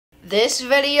this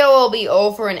video will be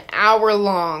over an hour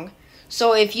long.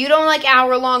 So if you don't like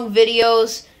hour-long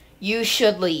videos, you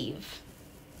should leave.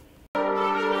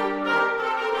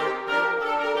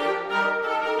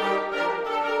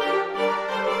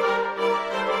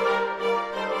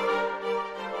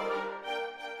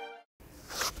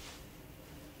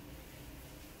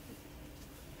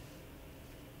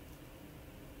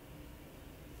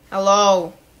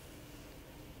 Hello.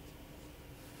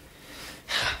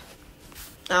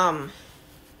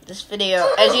 This video,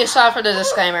 as you saw for the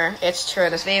disclaimer, it's true.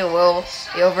 This video will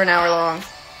be over an hour long.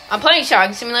 I'm playing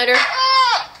Shopping Simulator.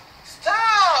 Stop!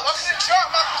 I'm gonna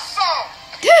drop my song.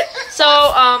 So,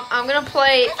 I'm gonna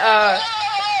play a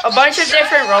bunch of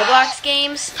different Roblox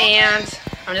games, and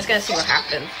I'm just gonna see what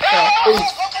happens. So,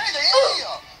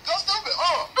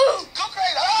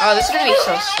 oh, this is gonna be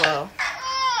so slow.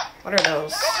 What are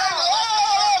those?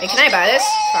 Hey, can I buy this?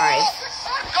 5.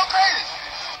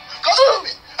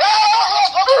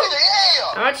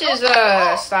 How much is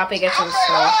Sloppy gets some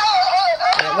stuff?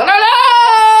 What are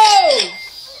those?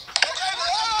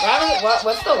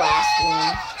 What's the last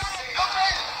one?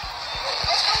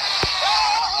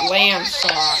 Lamb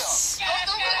sauce.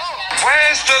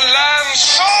 Where's the lamb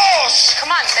sauce?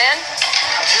 Come on, Ben.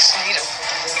 I just need it.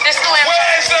 This is the lamb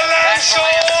Where's sauce. the lamb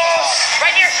sauce?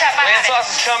 Right here, Chef. I Lamb have it.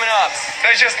 sauce is coming up.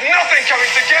 There's just nothing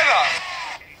coming together.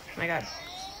 Oh my god.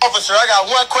 Officer, I got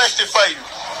one question for you.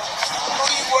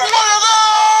 What are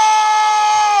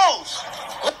those?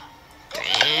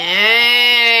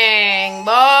 Dang,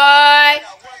 boy.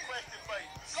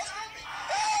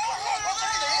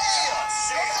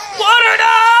 What are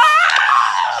those?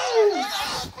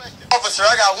 Officer,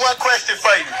 I got one question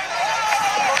for you.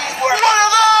 What are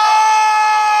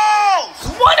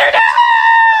those? What are those?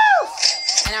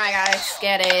 I know I got it.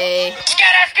 Sketty.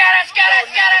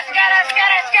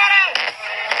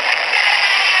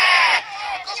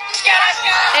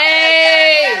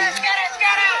 Hey!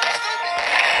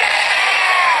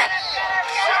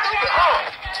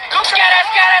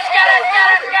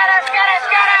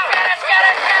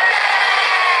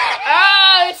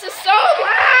 Oh, this is so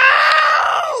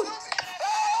loud!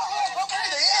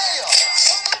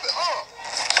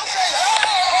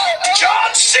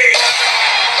 John Cena.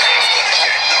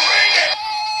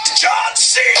 John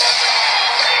Cena.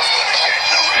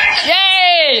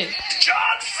 Yay!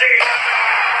 John Cena.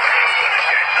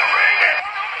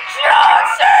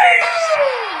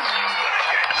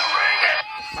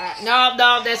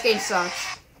 No, this game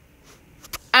sucks.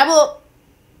 I will.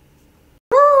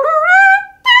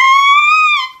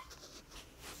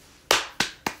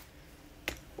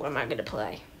 What am I gonna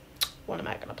play? What am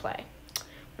I gonna play?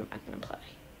 What am I gonna play?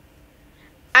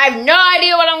 I have no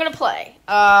idea what I'm gonna play.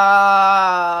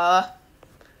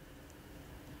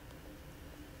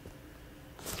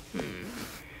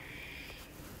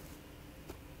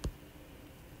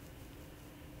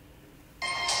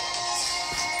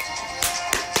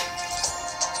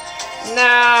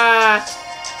 Nah.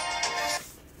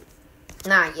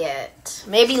 Not yet.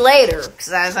 Maybe later,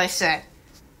 because as I said,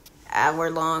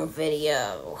 hour-long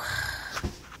video.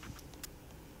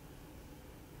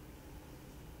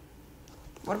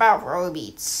 What about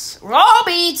Robeats?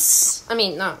 Robeats! I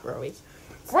mean, not Robeats.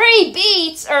 Free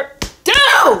beats or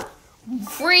do!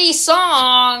 Free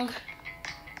song!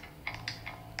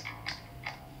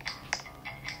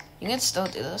 You can still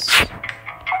do this.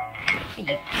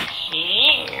 Yeah.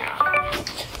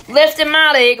 Lifting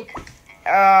my leg.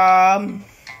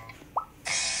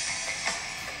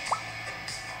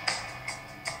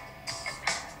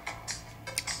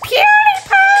 PewDiePie!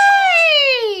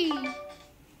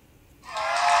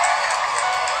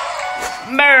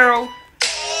 Meryl.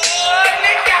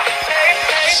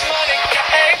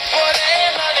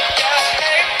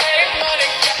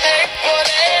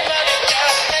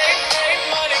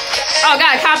 Oh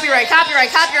god, copyright.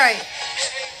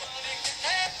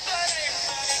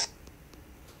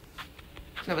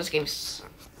 No, this game's...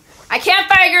 I can't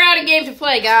figure out a game to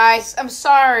play, guys. I'm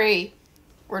sorry.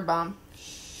 Word bomb.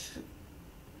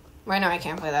 Right now I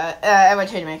can't play that. I would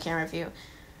change my camera view.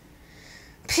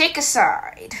 Pick a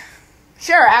side.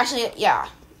 Sure, actually, yeah.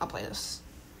 I'll play this.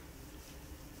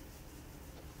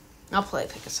 I'll play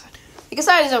Pick a Side. Pick a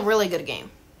Side is a really good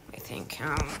game, I think.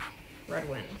 Red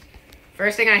win.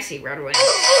 First thing I see, red win.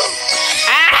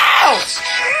 Ow!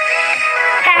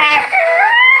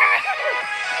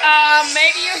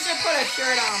 Maybe you should put a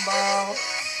shirt on, bro.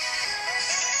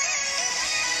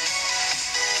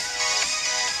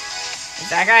 Is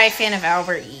that guy a fan of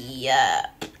Albert?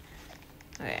 Yup.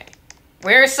 Okay.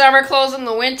 Wear summer clothes in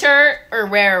the winter, or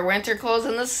wear winter clothes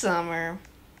in the summer?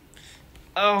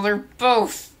 Oh, they're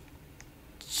both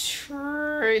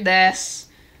true. This.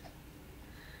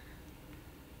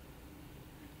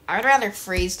 I would rather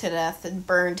freeze to death than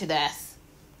burn to death.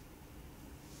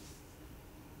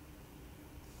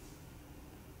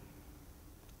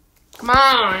 Come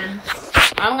on.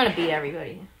 I'm gonna beat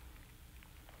everybody.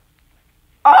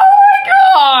 Oh my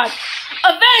god!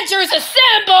 Avengers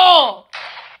Assemble!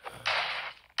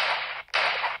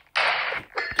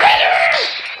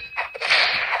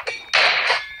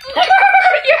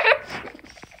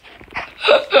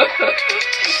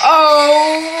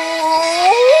 Oh my!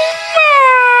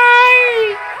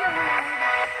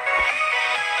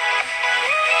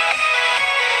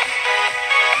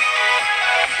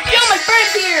 Yo, my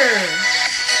friend's here!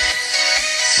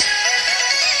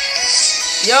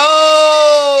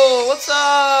 Yo, what's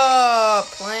up,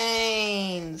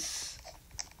 Planes?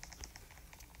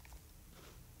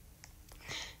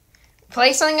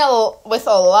 Play something with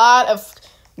a lot of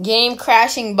game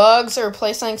crashing bugs, or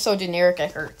play something so generic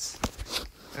it hurts.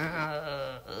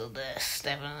 This,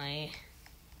 definitely.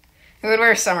 Who would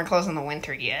wear summer clothes in the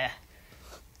winter? Yeah.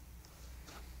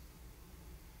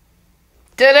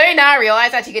 Did they not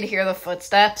realize that you could hear the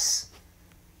footsteps?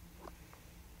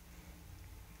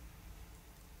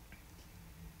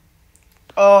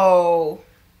 Oh.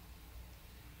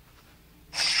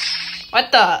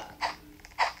 What the?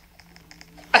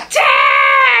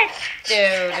 Attack!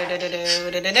 Do do do do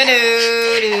do do do do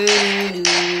do do.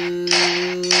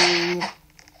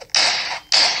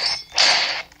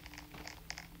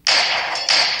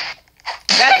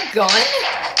 Is that a gun?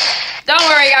 Don't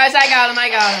worry, guys. I got him.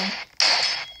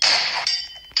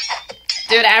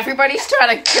 Dude, everybody's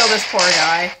trying to kill this poor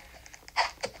guy.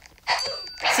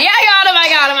 See, I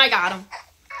got him.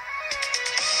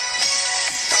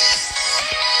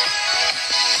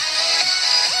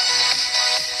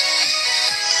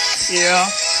 Yeah.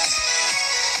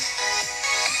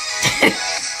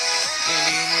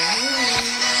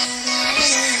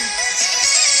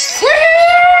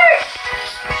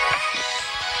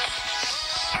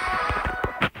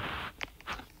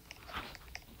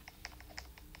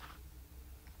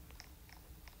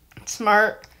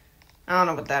 Smart. I don't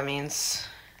know what that means.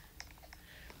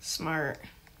 Smart.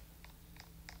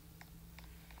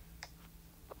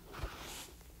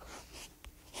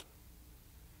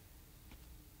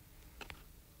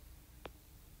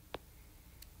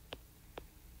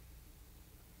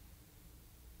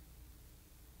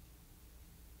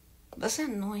 What's that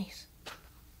noise?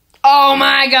 Oh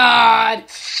my god!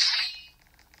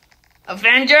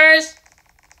 Avengers?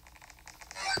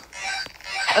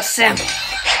 Assemble.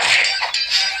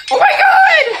 Oh my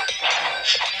god!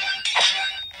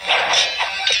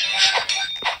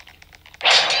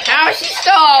 How is she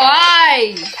still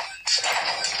alive?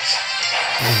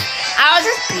 I was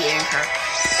just beating her.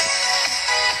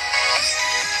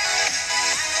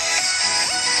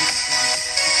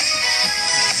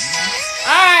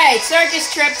 Alright,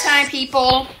 circus trip time,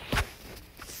 people.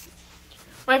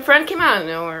 My friend came out of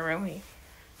nowhere, really.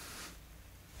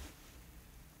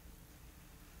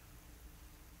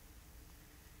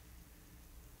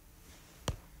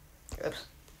 Oops.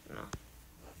 No.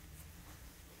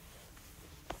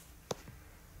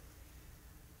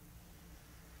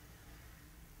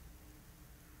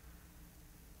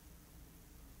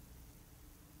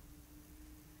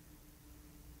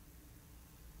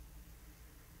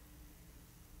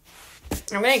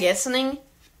 I'm gonna get something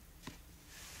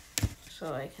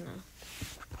so I can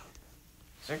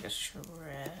circus trip.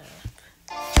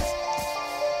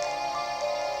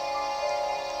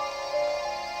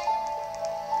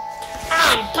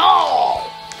 I'm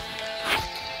tall.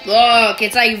 Look,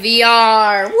 it's like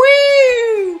VR.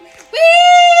 Woo! Woo!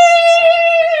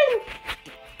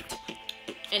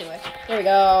 Anyway, here we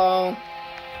go.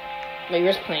 Wait,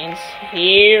 where's Planes?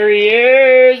 Here he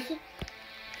is.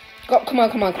 Go, come on.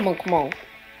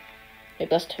 Wait,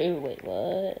 that's two. Wait,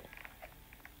 what?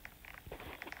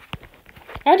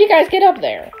 How'd you guys get up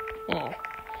there?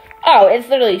 Oh, it's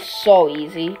literally so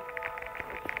easy.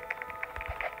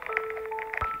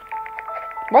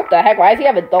 What the heck? Why does he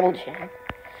have a double chin?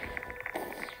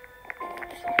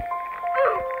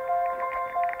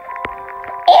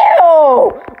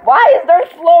 Ew! Why is there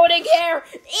floating hair?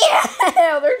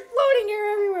 Ew! There's floating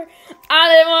hair everywhere. I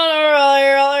didn't want to rolly.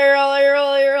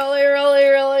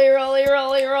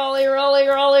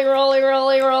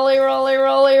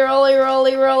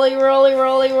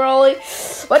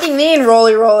 What do you mean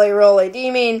rolly? Do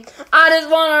you mean I just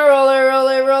want to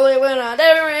rolly when I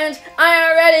different? I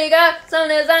already got some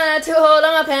designer to hold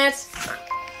on my pants.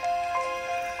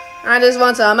 I just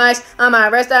want some ice on my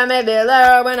wrist that may be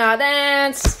lower when I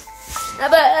dance.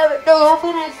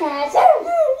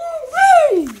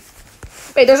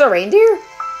 Wait, there's a reindeer?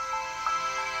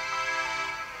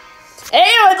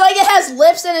 It's like it has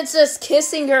lips and it's just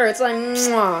kissing her. It's like,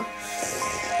 mwah.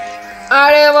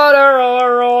 I didn't want to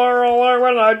roller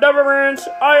when I dance.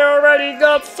 I already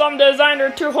got some designer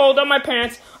to hold on my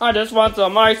pants. I just want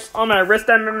some ice on my wrist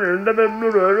and...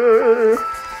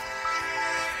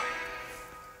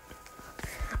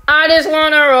 I just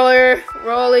want to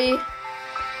rolly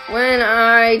when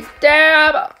I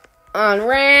dab on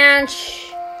ranch.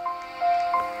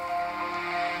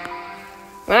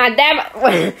 When I dab,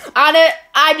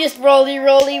 I just rolly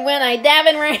when I dab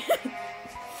and ranch.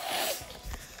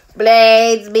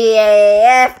 Blades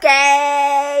BAFK.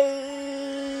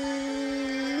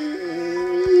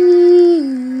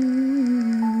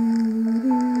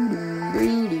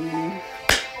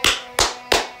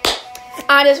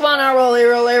 I just wanna rolly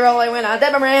when I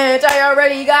dab and ranch. I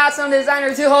already got some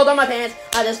designer to hold on my pants.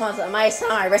 I just want some ice on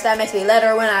my wrist that makes me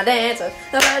letter when I dance. With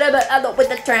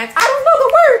the trance, I don't know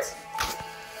the words.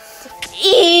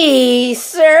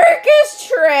 Circus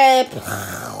trip.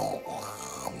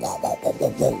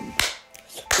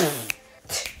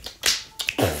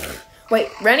 Wait,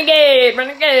 renegade.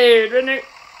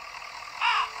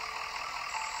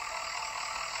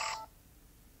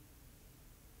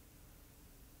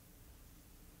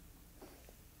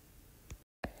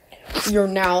 You're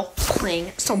now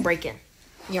playing some break-in.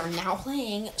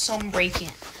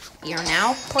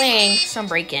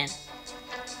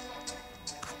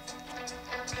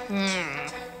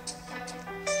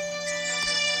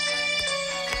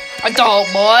 Adult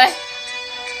boy. I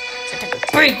took a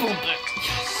break a little bit.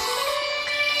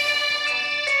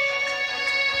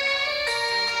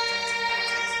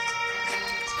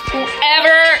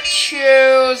 Whoever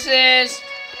chooses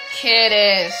kid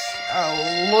is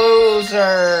a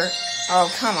loser. Oh,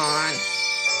 come on.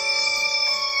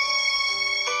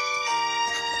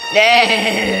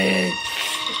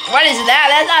 What is that?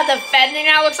 That's not defending.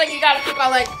 That looks like you gotta keep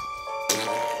on like...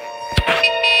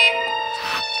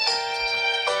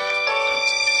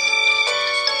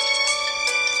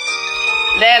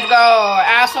 Let's go.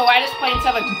 Asshole, I just played into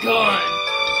a gun.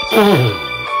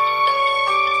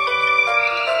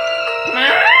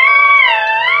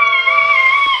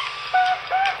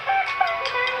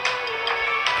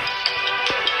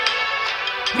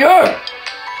 Yeah.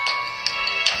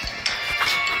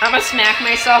 I'm gonna smack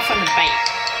myself in the face.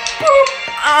 Boop.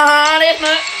 That's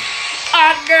my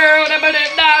hot girl.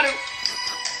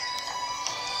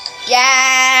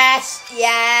 Yes.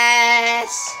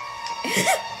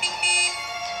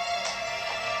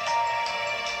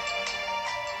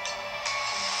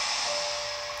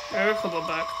 Hold on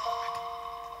back.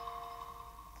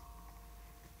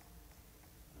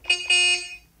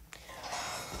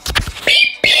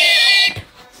 Beep.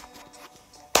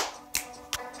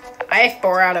 I have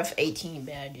 4 out of 18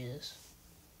 badges.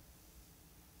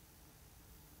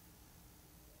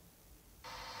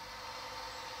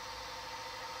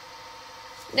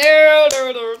 Hey,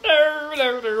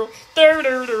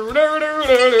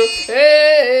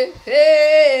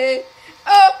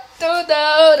 up to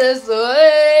down this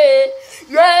way,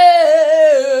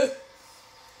 yeah.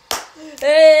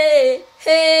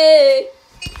 Hey,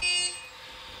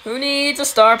 who needs a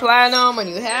star platinum when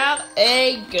you have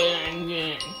a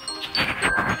gun?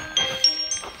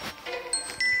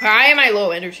 Why am I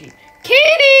low energy?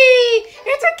 Kitty!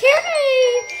 It's a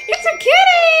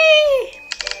kitty!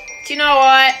 Do you know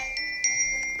what?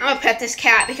 I'm gonna pet this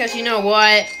cat because you know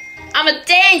what? I'm a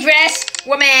dangerous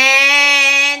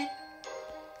woman!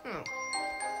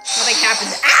 Nothing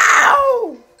happens.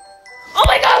 Ow! Oh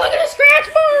my god, look at the scratch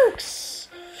marks!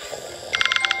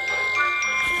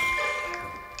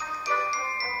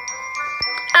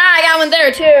 I got one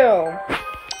there too!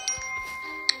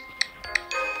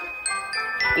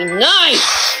 Be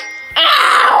nice!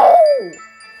 Ow!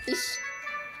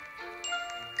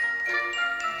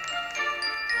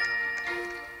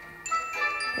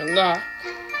 No.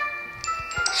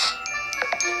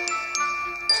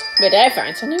 Wait, did I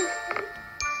find something?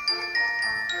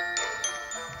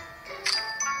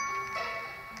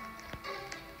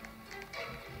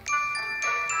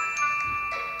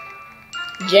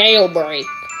 Jailbreak.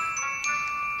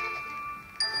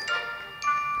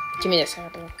 Give me this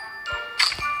apple.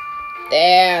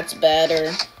 That's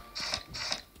better.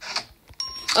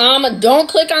 Don't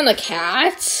click on the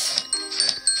cat.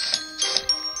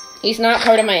 He's not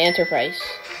part of my enterprise.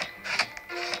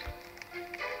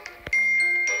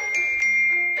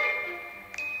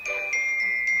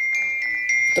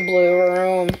 The blue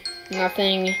room.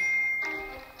 Nothing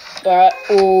but,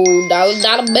 ooh,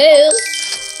 dollar bill.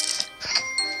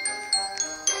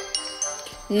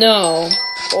 No.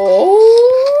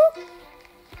 Oh.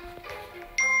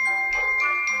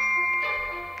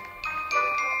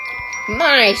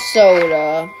 My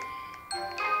soda.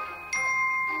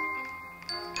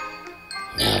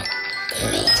 No,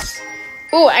 girls.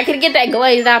 Ooh, I could get that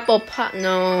glazed apple pie.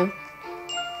 No.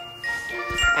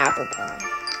 Apple pie.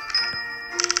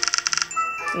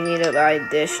 You need to buy a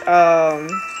dish.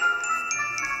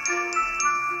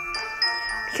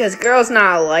 Because girls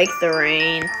not like the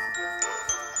rain.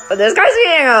 But this guy's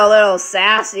getting a little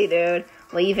sassy, dude.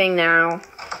 Leaving now.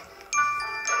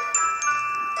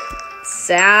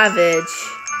 Savage.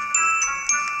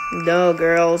 No,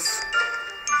 girls.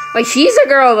 Like, she's a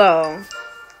girl, though.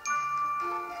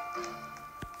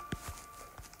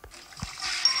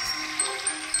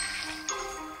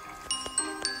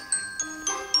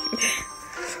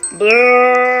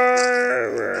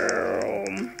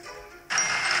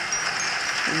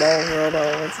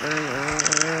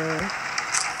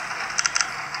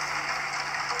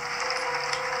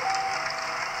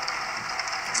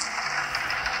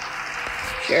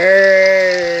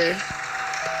 Sure.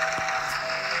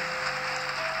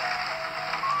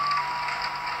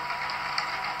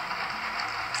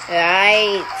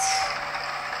 Right.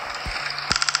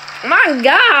 Oh my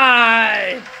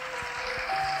god!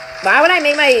 Why would I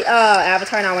make my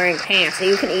avatar not wearing pants? So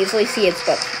you can easily see its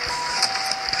butt.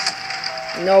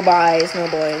 No buys, no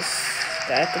boys.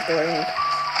 That's the door.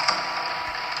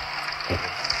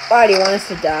 Why do you want us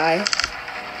to die?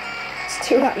 It's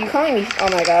too hot. You calling me? Oh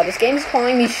my god, this game's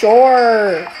calling me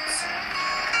short.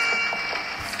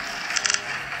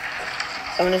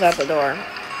 Someone is at the door.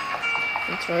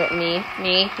 It's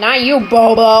me. Not you,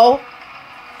 Bobo.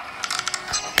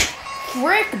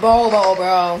 Frick Bobo,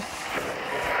 bro.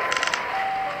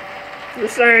 You're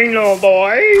saying no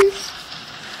boys?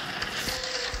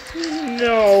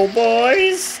 No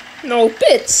boys. No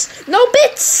bits. No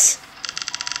bits.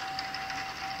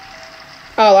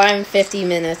 Oh, I'm 50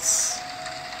 minutes.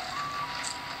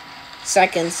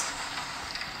 Seconds.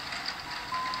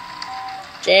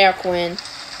 Jacqueline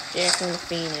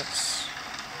Phoenix.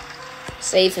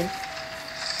 Saving.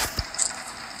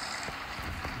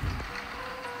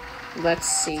 Let's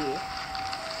see.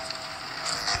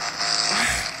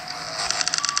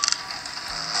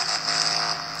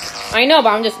 I know, but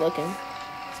I'm just looking.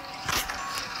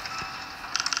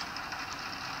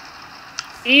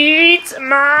 Eat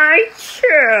my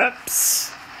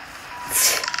chips.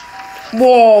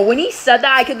 Whoa, when he said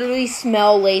that, I could literally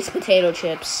smell Lay's potato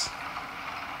chips.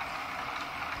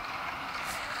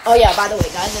 Oh yeah, by the way,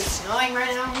 guys, it's snowing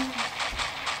right now.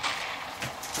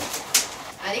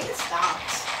 I think it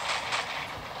stopped.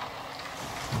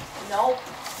 Nope.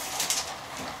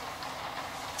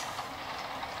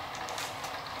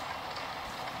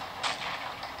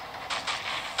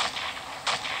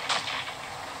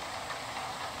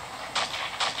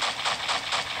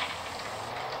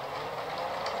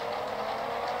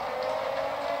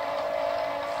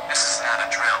 This is not a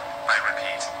drill. I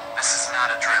repeat, this is not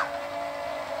a drill.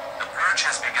 The purge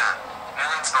has begun.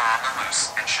 Millions are on the loose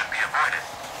and should be avoided.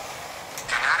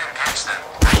 Do not engage them.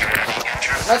 You will be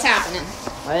injured. What's happening?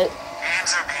 What?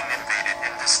 Games are being invaded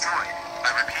and destroyed. I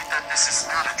repeat that this is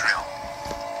not a drill.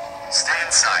 Stay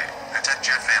inside. Protect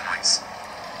your families.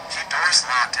 Keep doors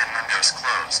locked and windows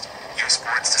closed. Use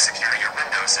boards to secure your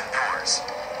windows and doors.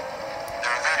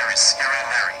 Their leader is Scary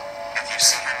Larry. If you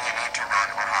see him, you need to run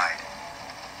or hide.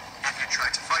 If you try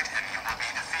to fight him, you will be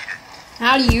defeated.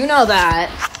 How do you know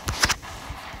that?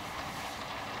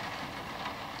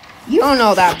 You don't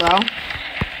know that, bro.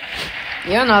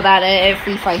 You don't know that if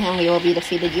we fight him, we will be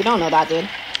defeated. You don't know that, dude.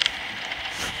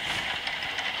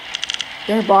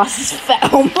 Their boss is fat.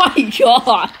 Oh my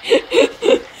god.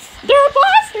 Their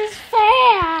boss is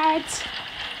fat.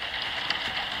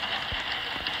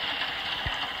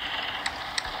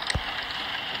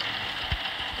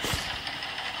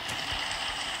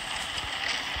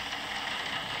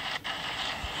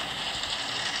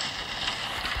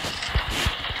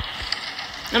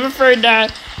 I'm afraid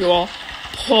that you'll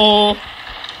pull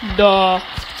the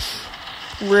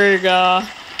trigger.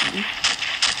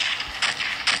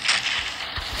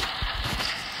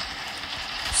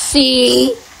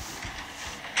 See?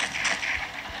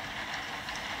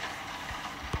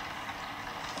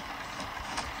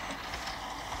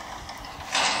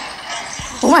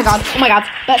 Oh my god,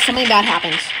 that something bad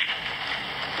happens.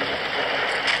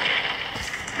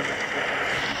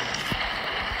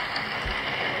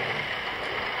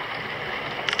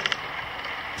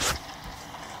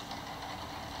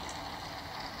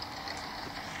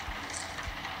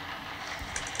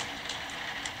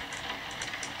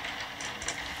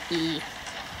 E.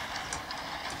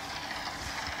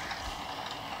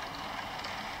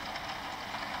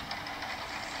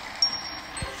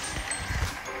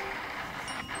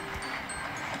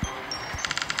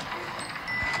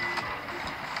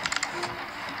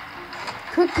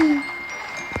 cookie.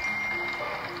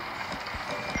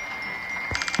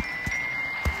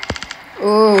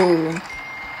 Ooh.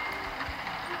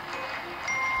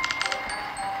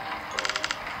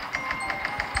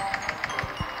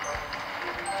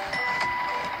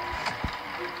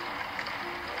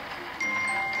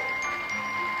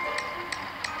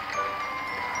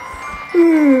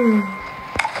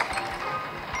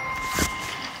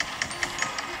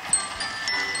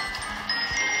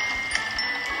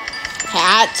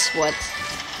 Cats? What?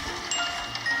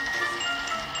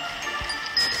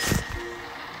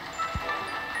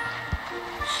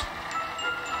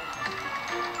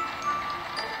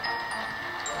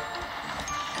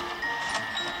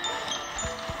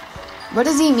 What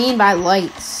does he mean by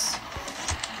lights?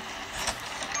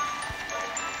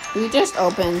 He just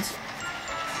opened.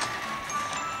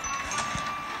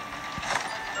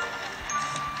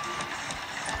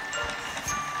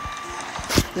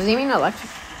 Does he mean electric?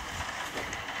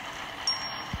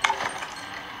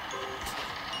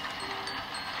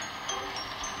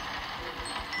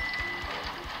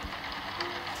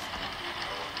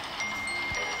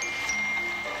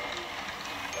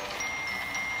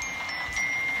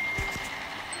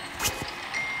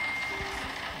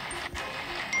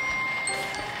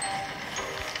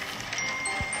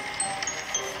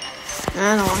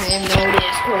 I don't have no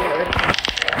Discord.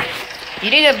 You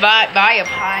need to buy a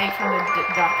pie from the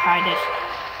pie dish.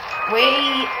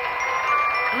 Wait,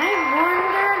 I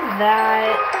wonder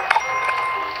that.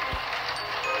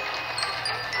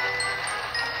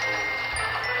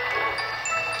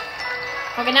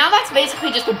 Okay, now that's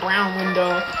basically just a brown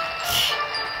window.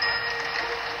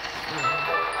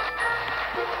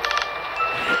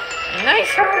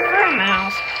 Nice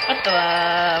mouse. What the?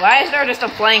 Why is there just a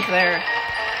plank there?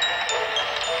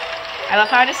 I love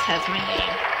how it just has my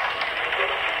name.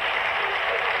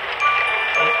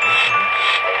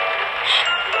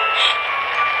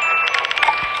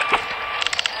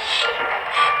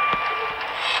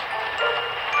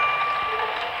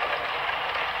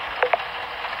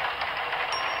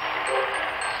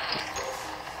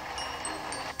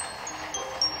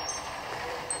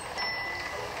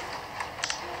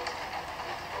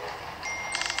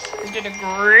 You did a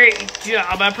great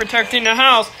job at protecting the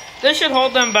house. This should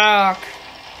hold them back.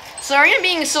 Sorry I'm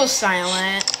being so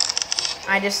silent.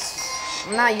 I'm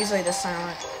not usually this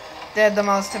silent. They're the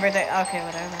most of everything. Okay,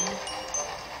 whatever.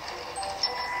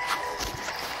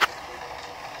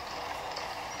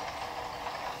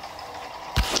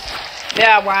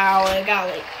 Yeah, wow, it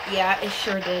got like, yeah, it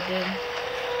sure did, dude.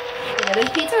 Yeah, this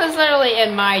pizza is literally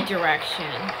in my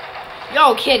direction.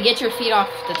 Yo, kid, get your feet off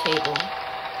the table.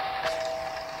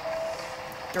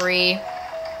 3,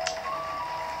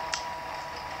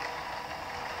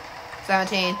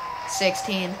 17,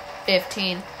 16,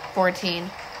 15, 14,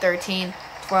 13,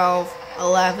 12,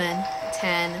 11,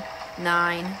 10,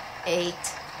 9, 8,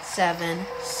 7,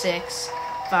 6,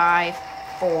 5,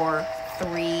 4,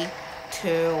 3,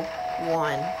 2,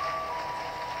 1.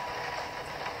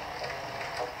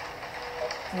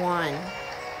 1.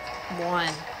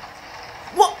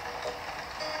 What?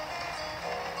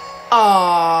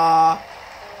 Aww.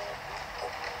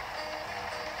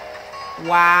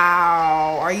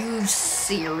 Wow, are you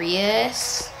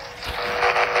serious?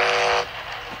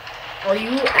 Are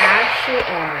you actually?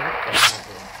 Oh my god.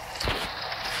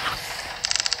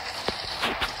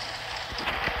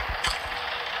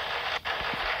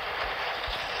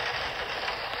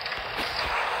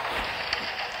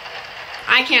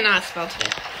 I cannot spell today.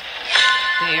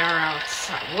 They are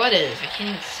outside. What is? I can't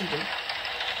even see them.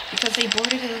 Because they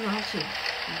boarded it out too.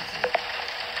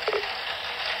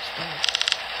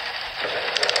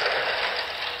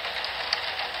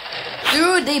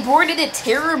 Dude, they boarded it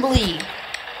terribly.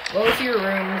 Go to your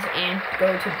rooms and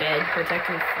go to bed. Protect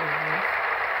your phone.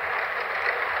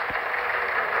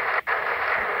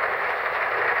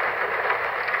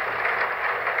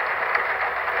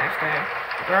 Hashtag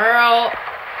girl.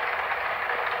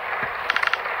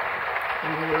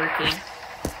 I'm working.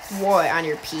 What? On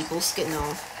your people skin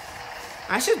off.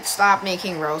 I should stop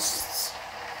making roasts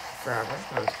forever.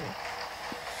 No, just kidding.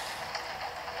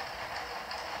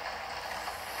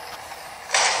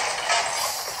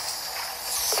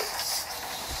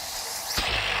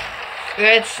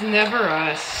 It's never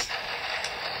us.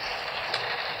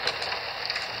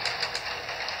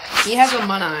 He has a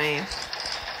money.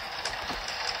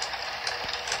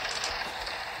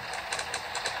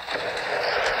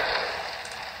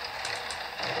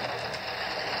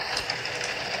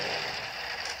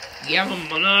 You have a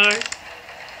money?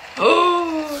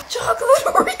 Oh, chocolate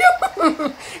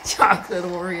Oreo! Chocolate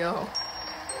Oreo.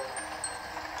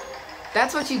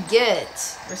 That's what you get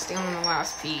for stealing the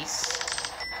last piece.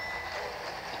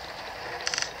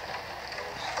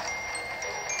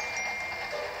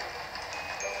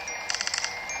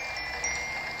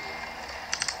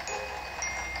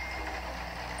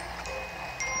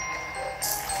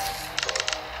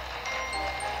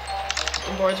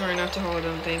 boards were enough to hold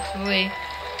them. Thankfully,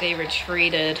 they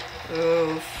retreated.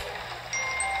 Oof.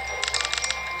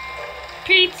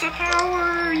 Pizza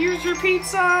power! Use your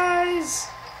pizzas!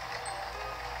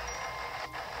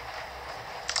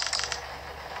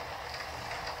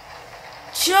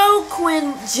 J.O.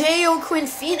 Quinn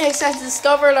Phoenix has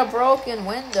discovered a broken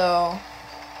window.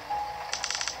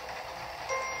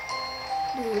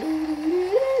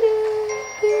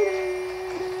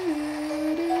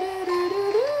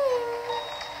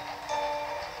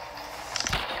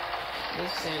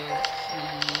 Listen,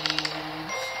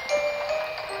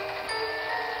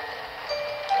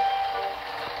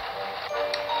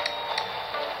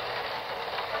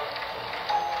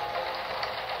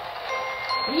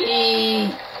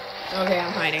 please. Okay,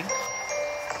 I'm hiding.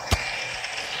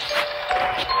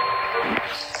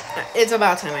 It's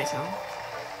about time I tell.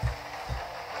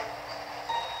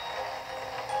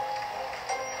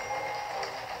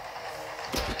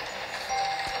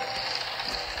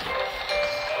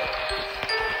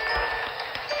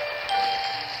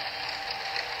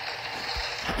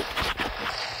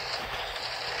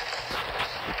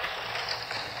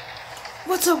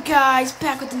 What's up, guys?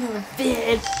 Back with another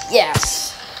vid. Yes.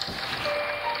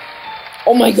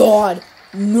 Oh my god.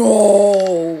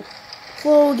 No.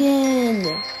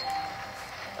 Logan.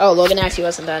 Oh, Logan actually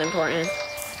wasn't that important.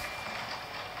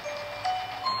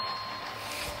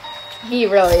 He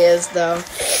really is, though.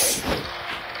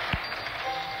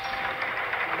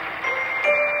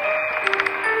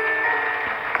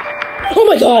 Oh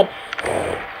my god.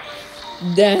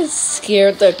 That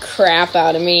scared the crap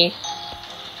out of me.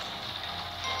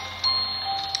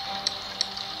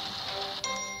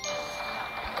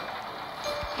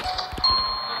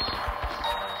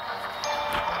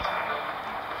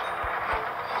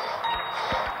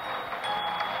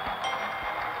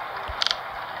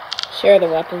 Share the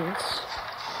weapons.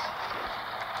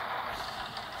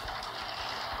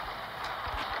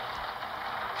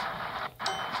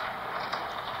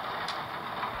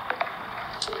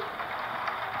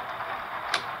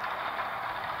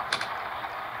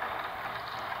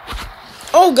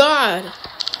 Oh god!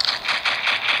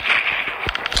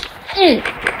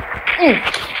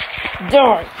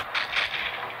 Darn!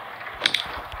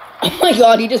 Oh my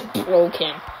god, he just broke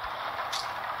him.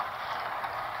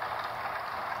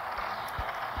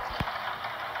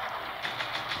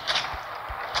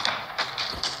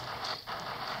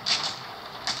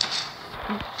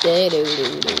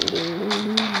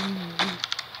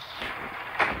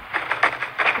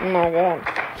 Oh my god.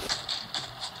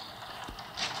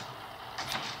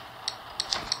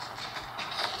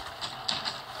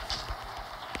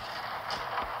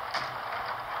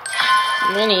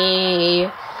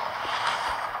 Money.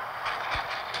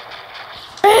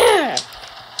 Back!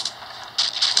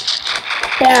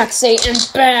 Back, Satan,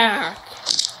 back!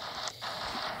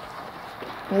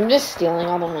 I'm just stealing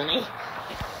all the money.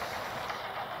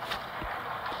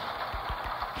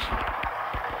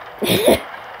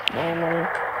 My money.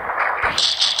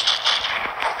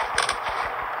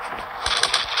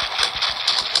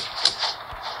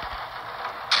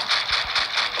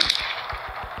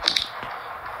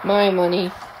 My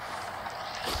money.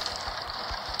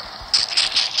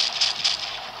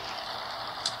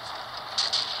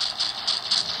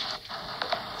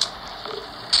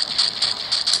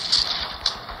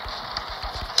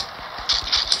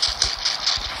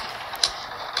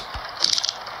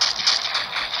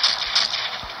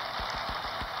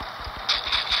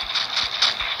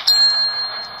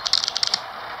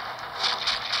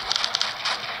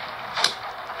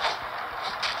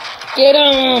 Get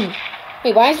him!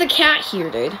 Wait, why is the cat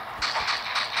here, dude?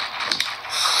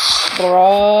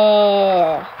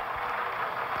 Bruh.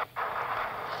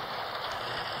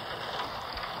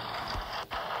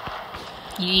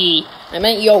 Yee. I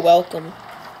meant you're welcome.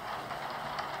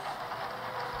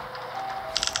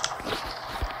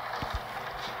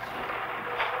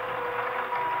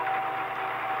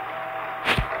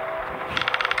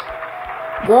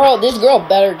 Girl, this girl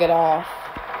better get off.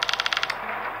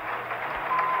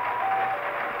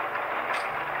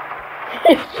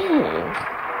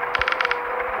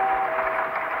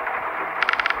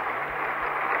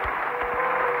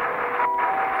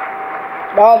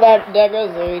 Oh, that goes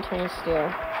very trying to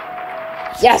steal.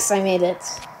 Yes, I made it.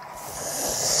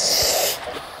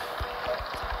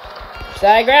 Should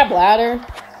I grab ladder?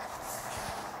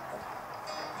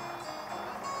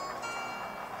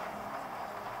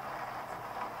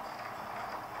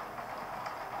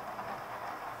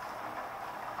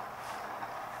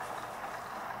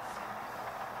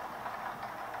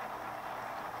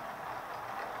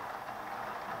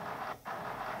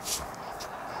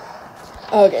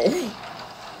 Okay.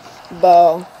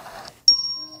 Bow.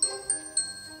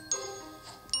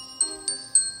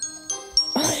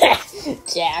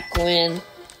 Jacqueline.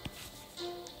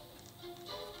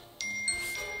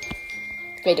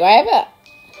 Wait, do I have a...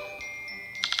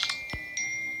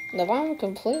 No, I'm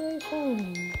completely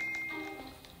fine.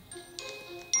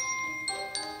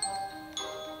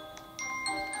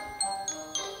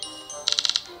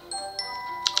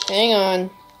 Hang on.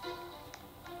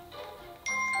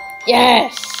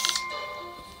 Yes!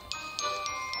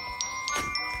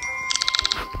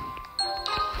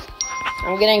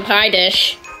 I'm getting pie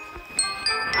dish.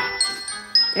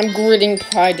 I'm gritting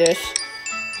pie dish.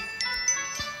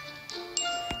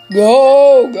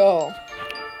 Go!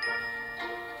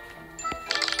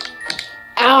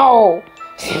 Ow!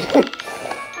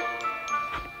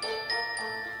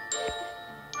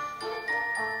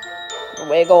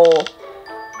 Wiggle.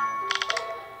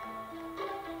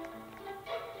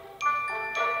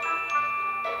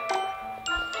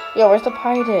 Yo, where's the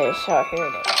pie dish? Oh, here it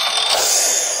is.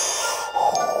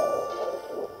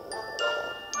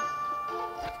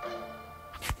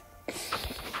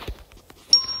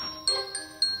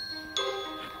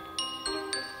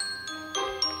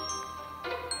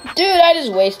 Dude, I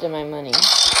just wasted my money.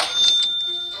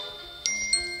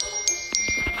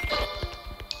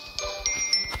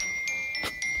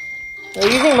 We're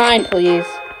using mine, please.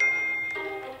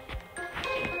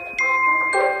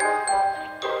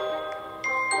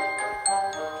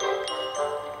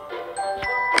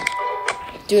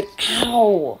 Dude,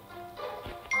 ow!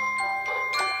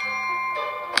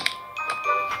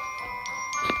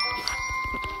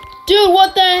 Dude,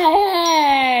 what the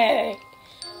heck?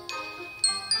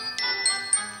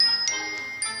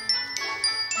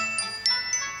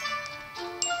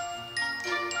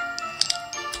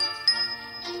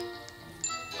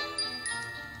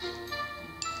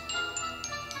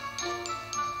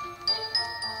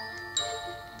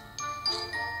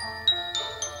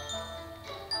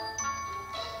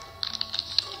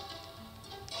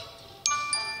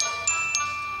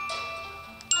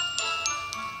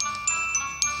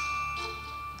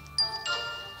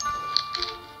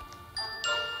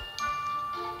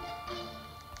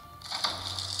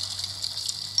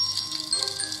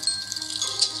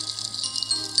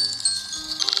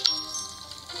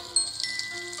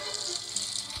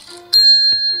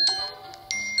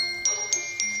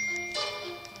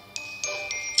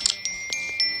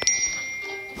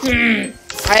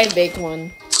 I baked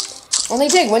one. Only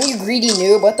take one, you greedy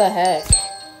noob. What the heck?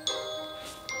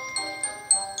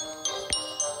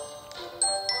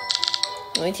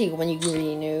 Only take one, you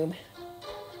greedy noob.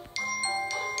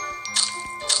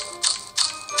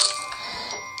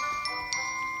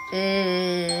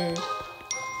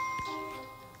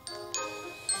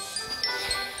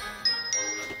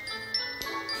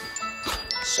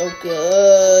 So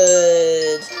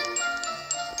good.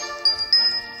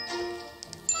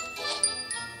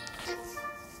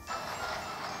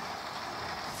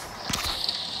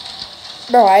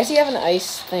 Bro, why does he have an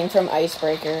ice thing from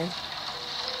Icebreaker?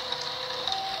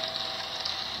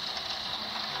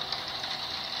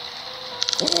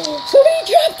 Somebody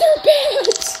dropped their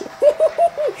bat!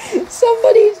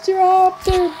 Somebody dropped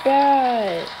their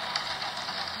bat!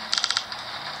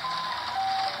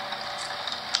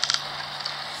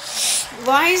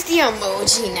 Why is the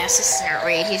emoji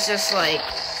necessary? He's just like...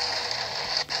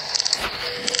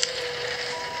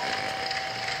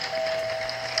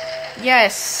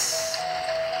 Yes.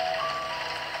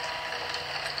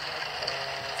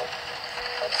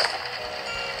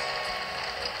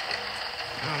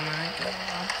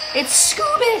 It's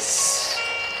Scoobus!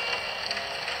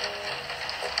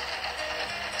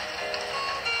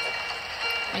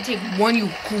 I take one, you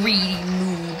greedy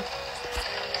noob.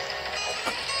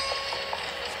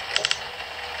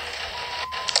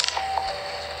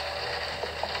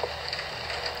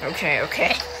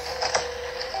 Okay.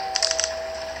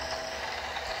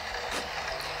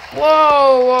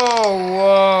 Whoa.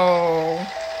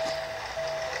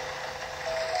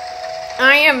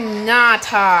 I am not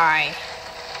high.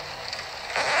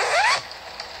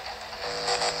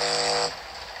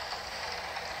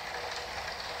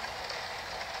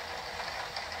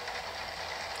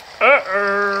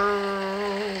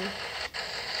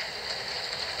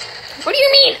 What do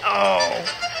you mean? Oh,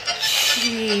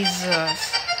 Jesus.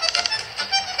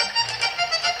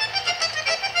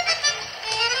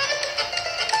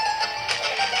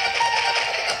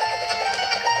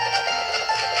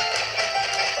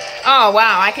 Oh,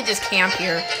 wow, I could just camp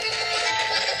here.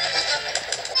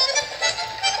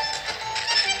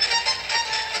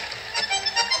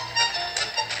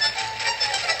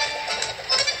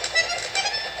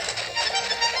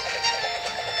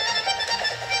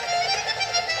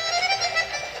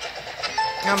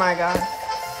 Oh my god.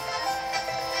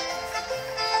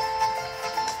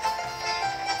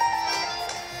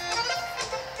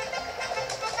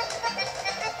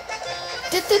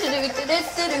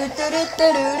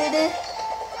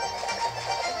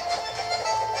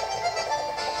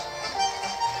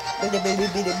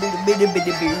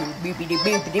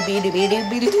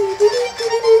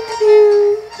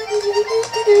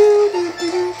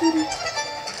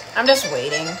 I'm just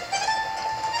waiting.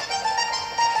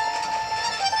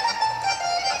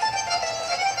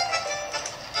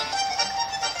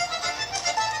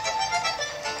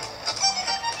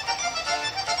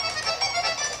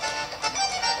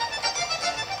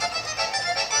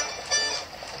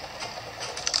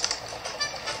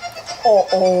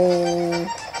 Uh-oh.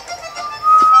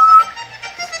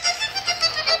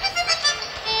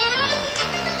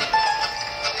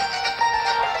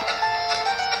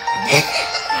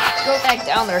 Go back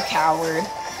down there, coward.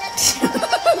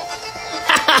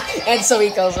 And so he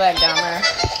goes back down there.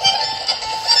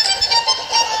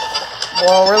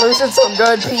 Whoa, we're losing some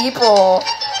good people.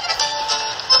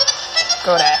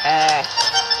 Go to heck.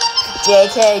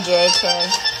 JK.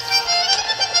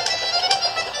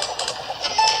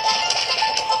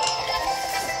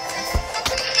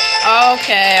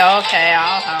 Okay, I'll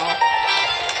help.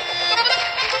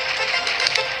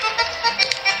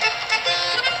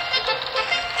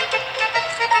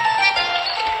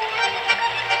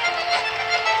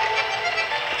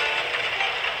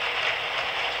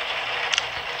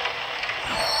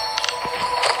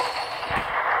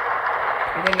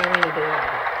 I didn't know when to do that.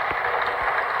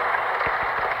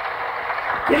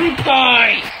 Give me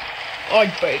pie! I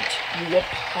baked you a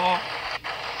pie.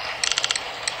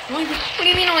 What do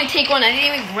you mean only take one? I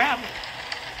didn't even grab it.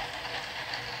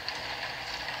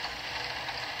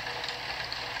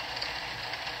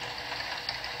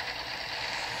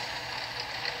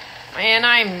 Man,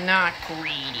 I'm not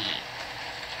greedy.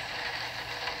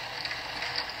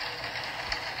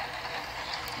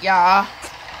 Yeah.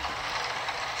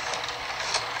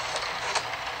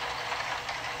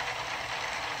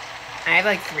 I have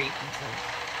like 3 pizzas.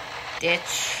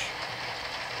 Ditch.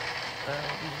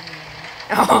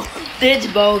 Oh,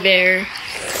 ditch Bo Bear.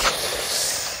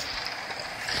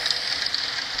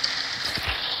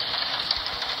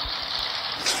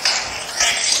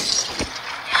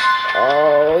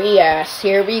 Oh, yes,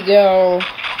 here we go.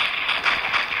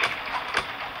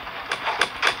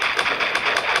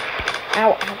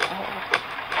 Ow, ow, ow,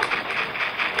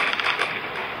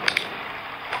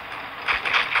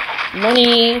 ow.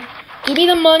 Money. Give me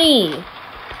the money.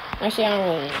 Actually, I don't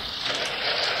really need it.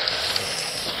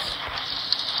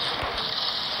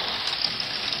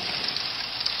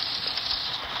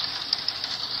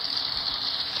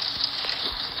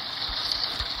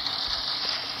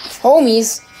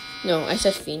 Homies. No, I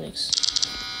said Phoenix.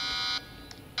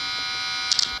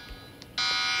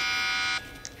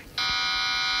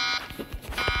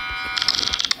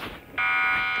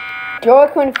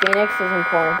 Joaquin Phoenix is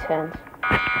important.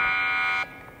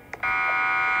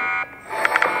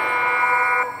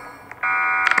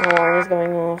 Alarm is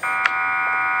going off.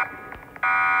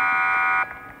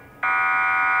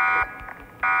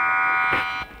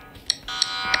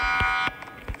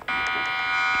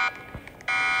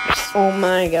 Oh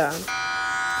my god.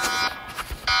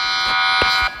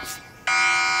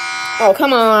 Oh,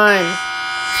 come on.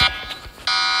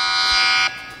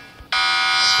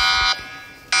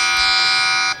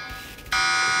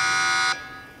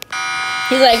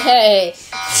 He's like, hey.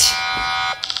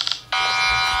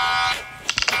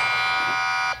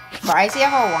 Why does he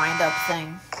have a wind-up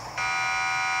thing?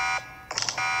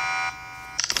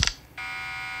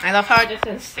 I love how it just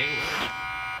says stay.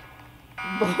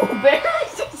 Bo Bear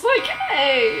is just like,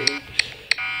 hey.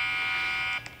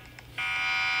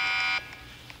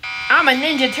 I'm a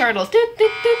Ninja Turtle.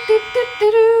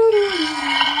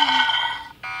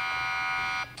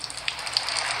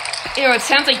 Ew, it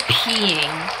sounds like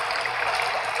peeing.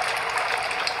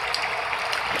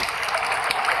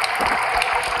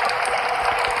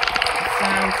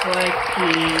 Sounds like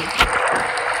pee.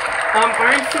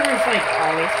 Aren't sewers like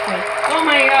always pee? Oh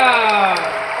my god!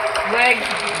 Leg,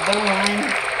 bone.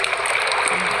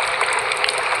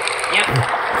 Yep.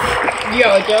 Yo,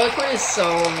 Joaquin is so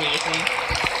amazing.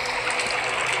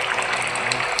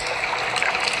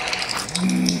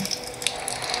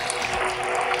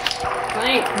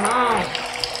 Like, come on.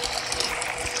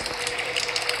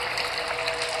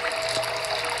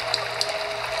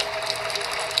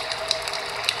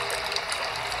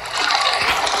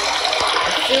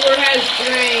 The sewer has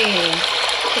drained.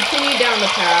 Continue down the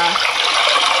path.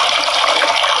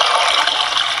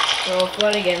 We'll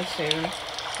flood again soon.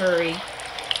 Hurry.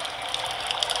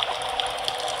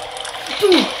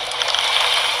 Boom.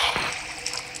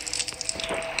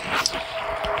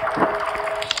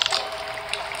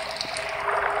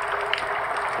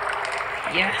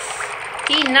 Yes.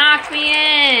 He knocked me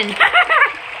in.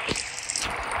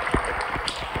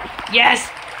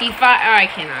 Yes. He fought. Oh, I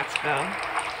cannot spell.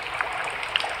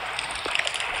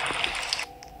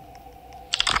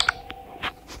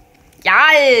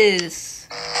 Yes.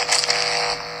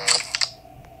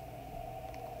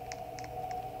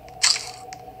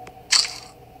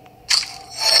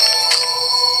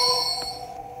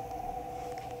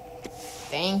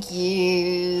 Thank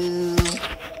you.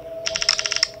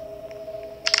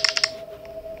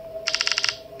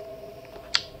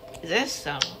 Is this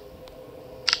so?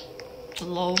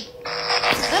 Hello?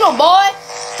 Little boy!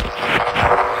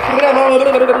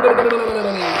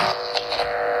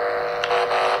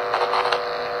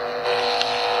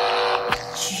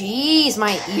 Jeez,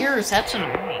 my ears, that's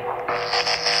annoying.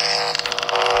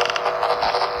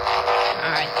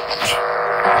 Alright.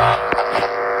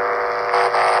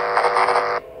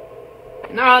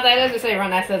 No, that doesn't say run,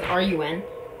 that says RUN.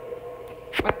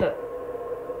 What the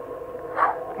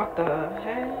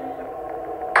heck?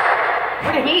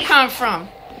 Where did he come from?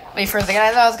 Wait for a second,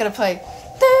 I thought I was gonna play.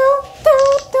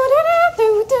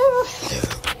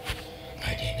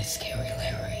 My name is Scary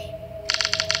Larry.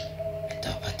 And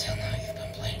up until now you've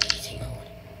been playing easy mode.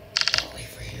 I'll wait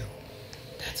for you.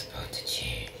 That's about to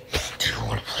change. Do you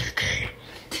want to play a game?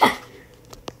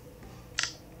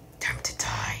 Time to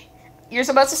die. You're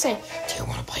supposed to say. Do you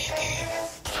want to play a game?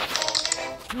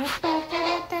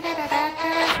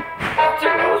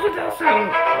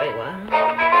 Wait, what?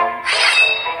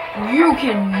 You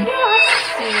cannot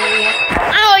see.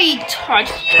 Oh, he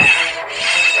touched that.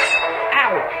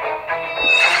 Ow.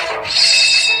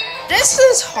 This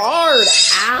is hard.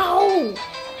 Ow.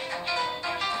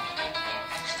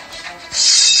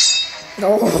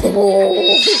 No.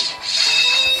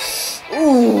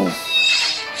 Ooh.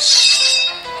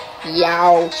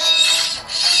 Yow.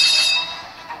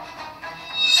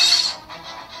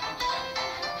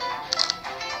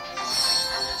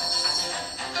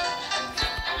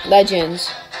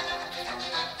 Legends.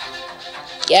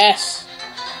 Yes.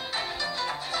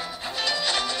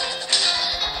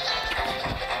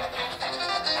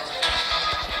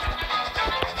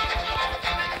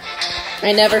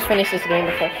 I never finished this game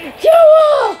before.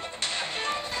 Yoa!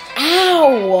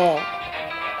 Ow!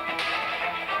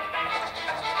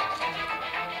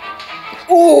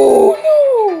 Oh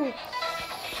no!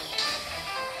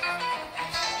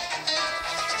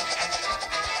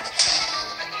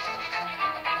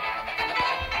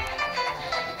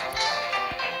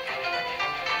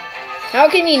 How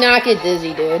can you not get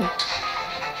dizzy, dude?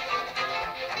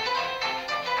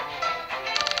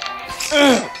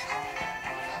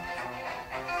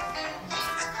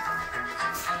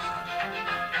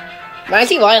 Why is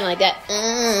he walking like that?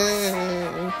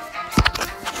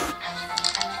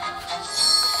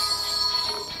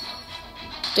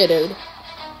 Dude.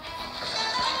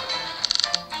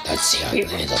 Let's see how you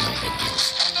handle my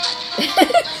minions.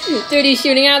 Dude, he's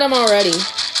shooting at him already.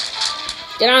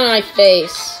 Get out of my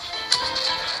face.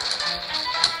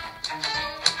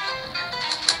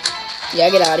 Yeah,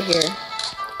 get out of here.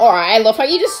 Alright, I love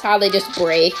how they just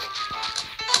break.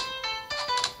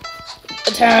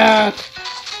 Attack!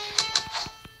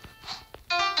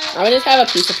 I'm gonna just have a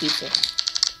piece of pizza.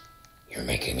 You're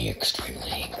making me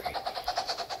extremely angry.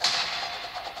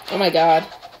 Oh my god.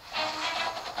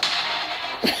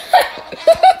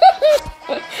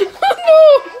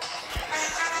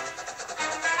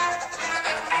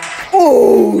 Oh no!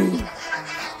 Oh!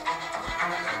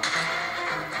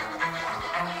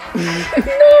 No!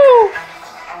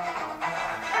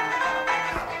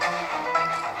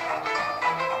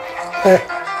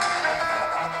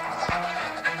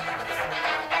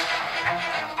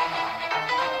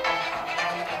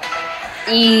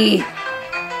 E.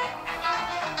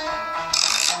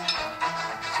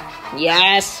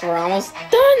 Yes, we're almost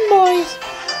done, boys.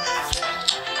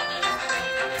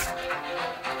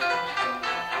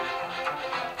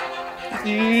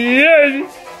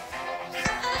 Yes.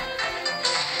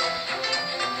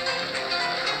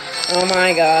 Oh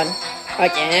my god.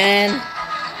 Again.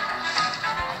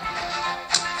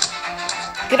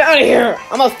 Get out of here!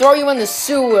 I'm gonna throw you in the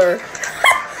sewer. He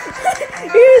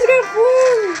just got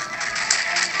flown.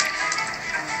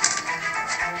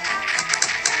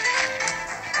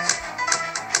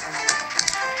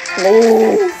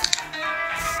 Oh.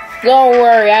 Don't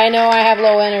worry, I know I have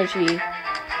low energy.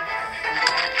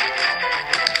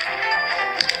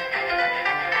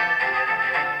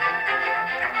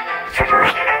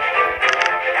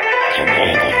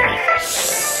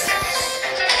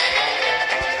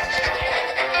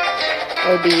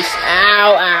 Obese.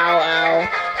 Ow, ow, ow.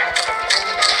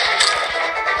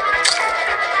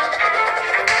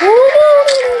 Oh, no,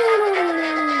 no, no, no, no, no.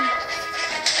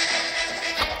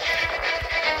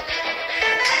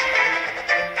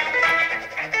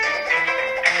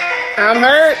 I'm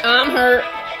hurt. I'm hurt.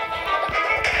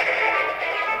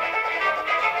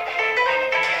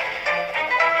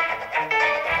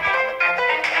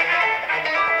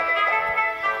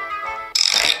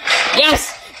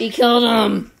 Yes! He killed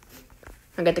him.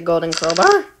 I got the golden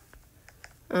crowbar.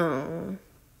 Oh.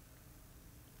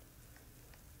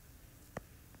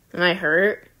 Am I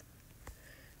hurt?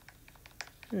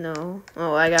 No.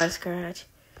 Oh, I got a scratch.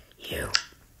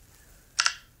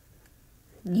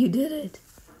 You did it.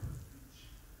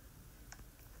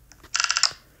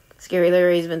 Scary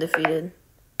Larry's been defeated.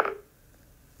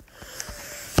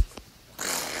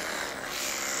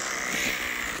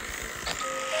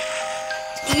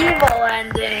 Evil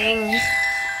ending.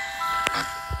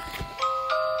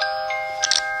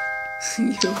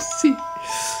 You'll see.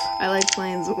 I like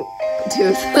playing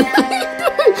too.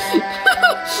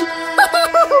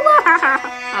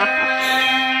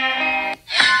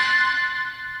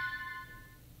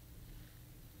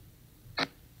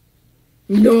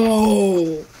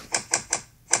 No.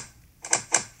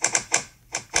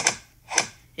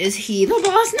 Is he the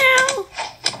boss now?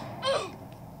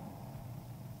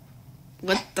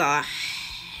 What the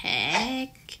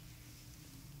heck?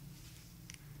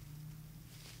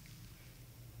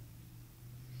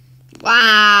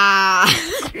 Wow.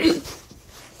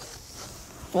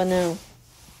 What now?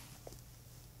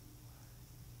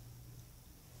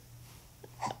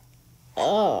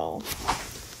 Oh.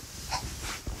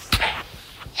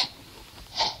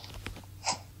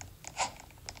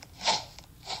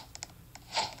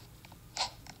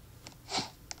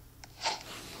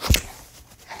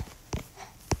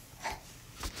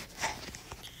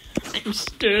 I'm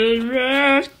still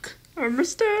wreck. I'm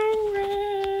still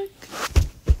wreck.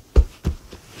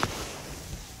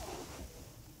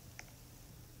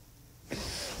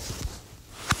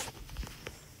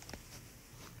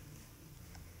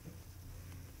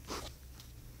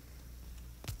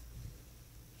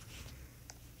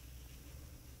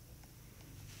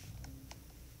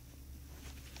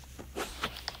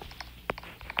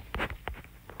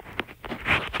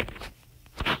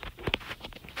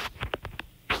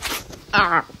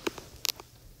 Ah.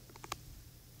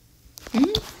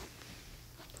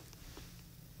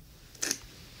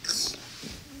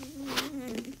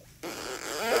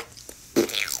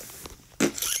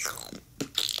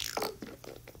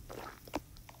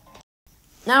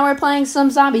 Now we're playing some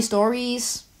zombie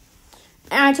stories.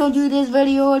 And I told you this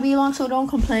video would be long, so don't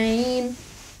complain.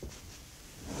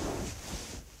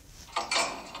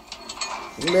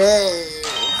 Play.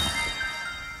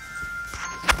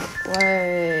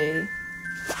 What?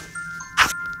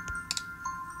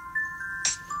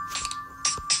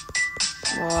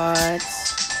 What?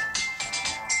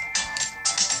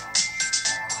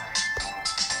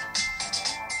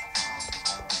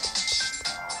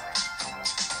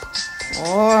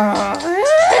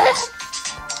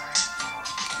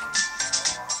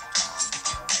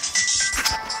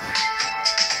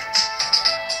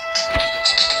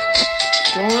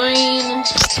 Join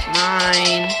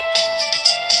mine.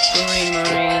 Join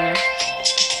mine.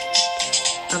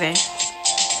 Okay.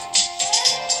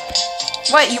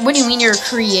 What do you mean you're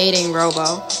creating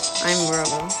Robo? I'm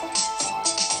Robo.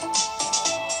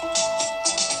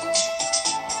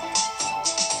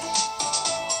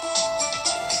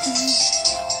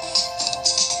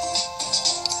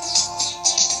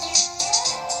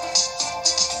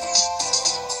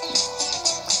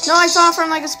 No, I saw it from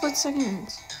like a split second.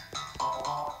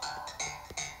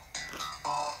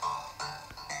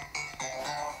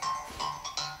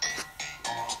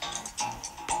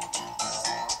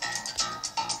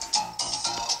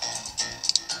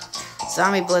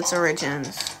 Zombie Blitz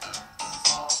Origins.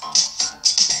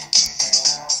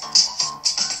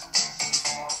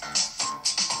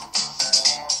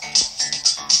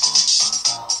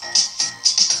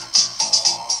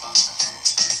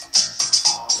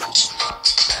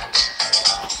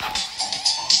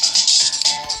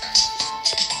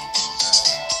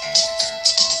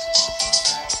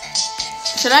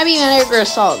 Should I be Vinegar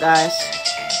Assault, guys?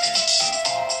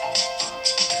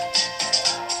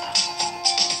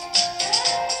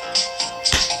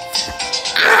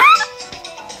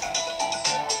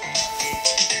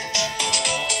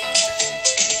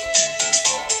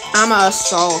 I'm a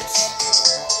assault.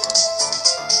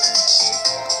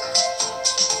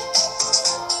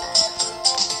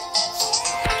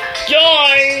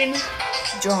 Join.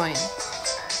 Join.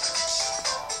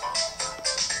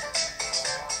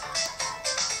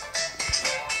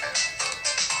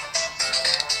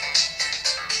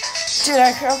 Dude,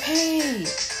 okay.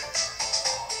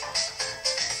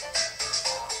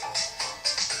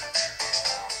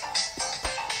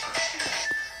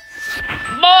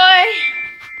 Boy.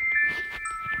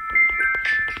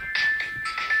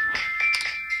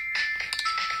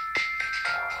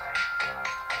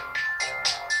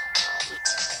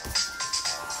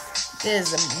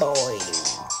 This is a boy, dude.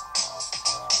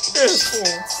 This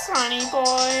little sunny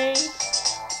boy.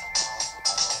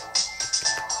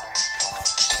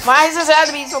 Why does this have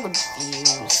to be so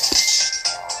confused?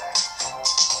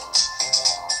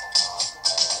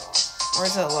 Or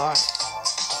is it locked?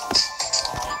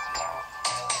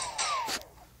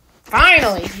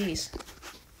 Finally, jeez.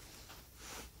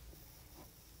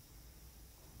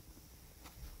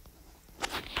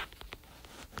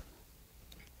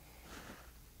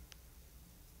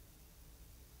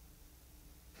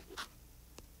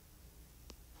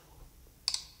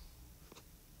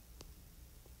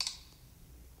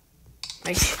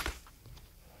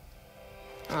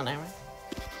 Oh, never mind.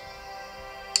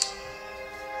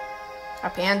 A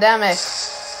pandemic.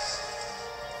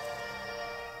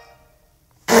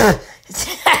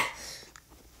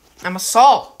 I'm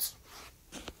assault.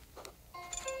 Ew,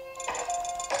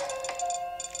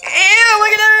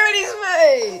 look at everybody's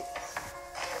face.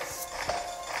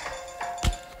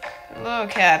 Hello,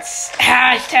 cats.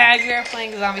 Hashtag we are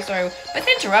playing Zombie Story with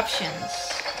interruptions.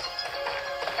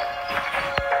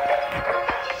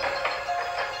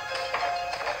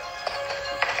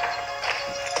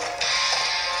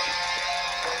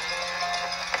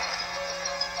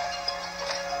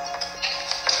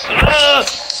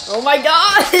 Oh my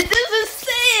god, this is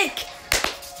sick!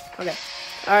 Okay,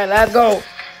 alright, let's go.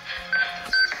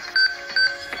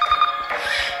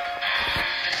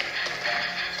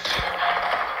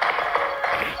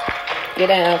 Get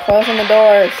in, closing the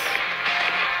doors.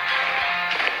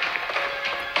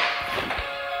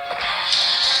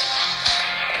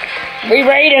 We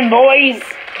raiding, boys!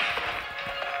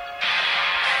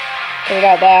 We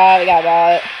got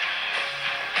that.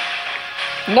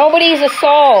 Nobody's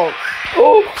assault.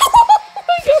 Oh my god!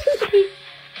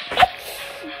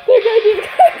 That guy just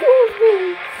got close to me.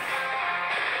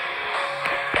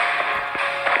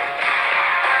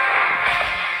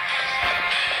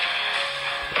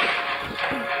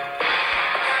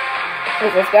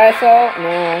 Is this guy assault?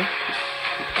 No.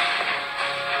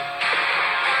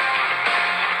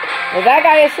 Is that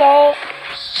guy assault?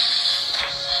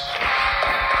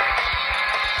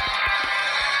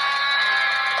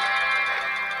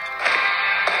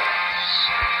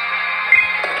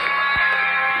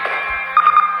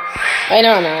 I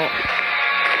know I'm not.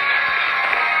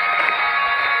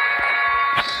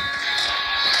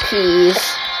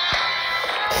 Peace.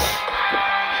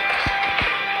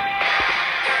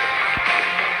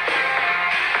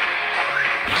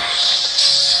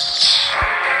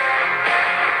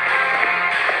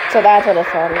 So that's what I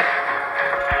thought of.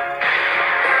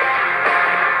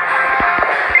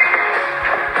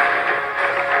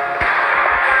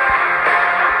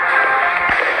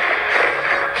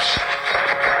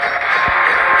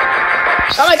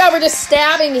 Oh my god, we're just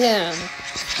stabbing him.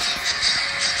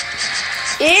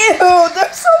 Ew,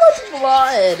 there's so much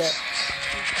blood.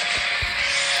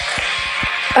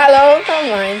 Hello,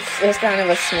 mine's just kind of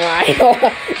a smile. Ew,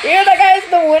 that guy has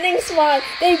the winning smile.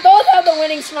 They both have the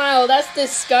winning smile. That's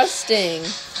disgusting.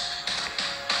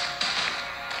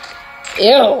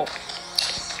 Ew.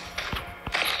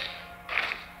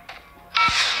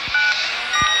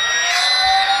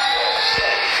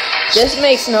 This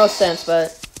makes no sense,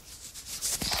 but...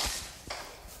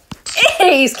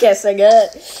 He's kissing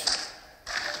it.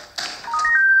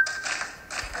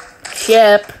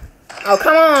 Chip. Oh,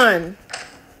 come on.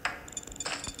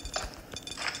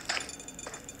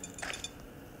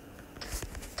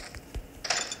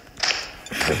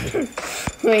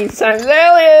 Means times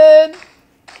alien.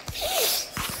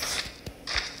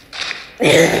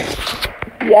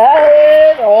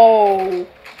 Yeah. Oh.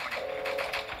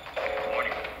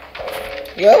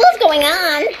 Yo, what's going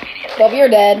on? Well, you're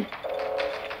dead.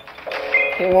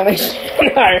 You want me to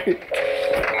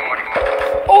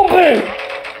open!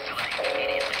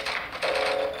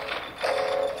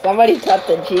 Somebody cut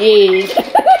the cheese.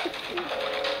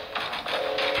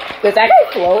 Is that guy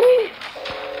floating?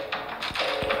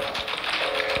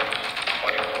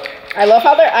 I love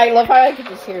how I can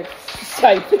just hear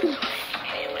typing.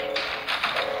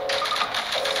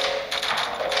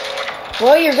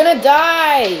 Well, you're gonna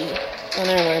die. Oh,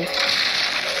 never mind.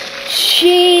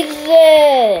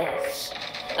 Jesus!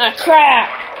 Ah, crap!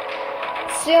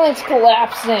 Ceiling's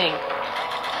collapsing.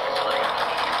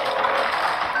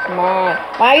 Come on.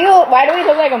 Why do we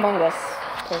look like Among Us?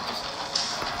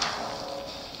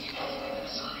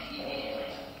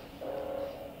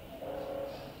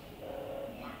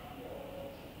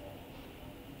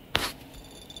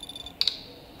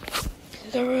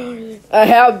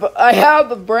 I have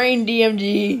the brain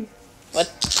DMG.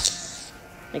 What?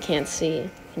 I can't see.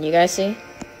 Can you guys see?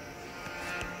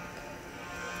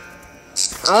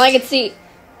 All I can see.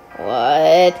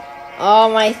 What?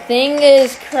 Oh, my thing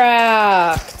is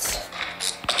cracked.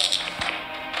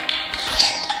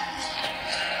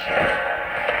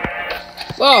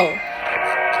 Whoa.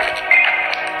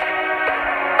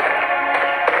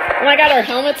 Oh my god, our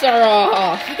helmets are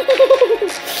off.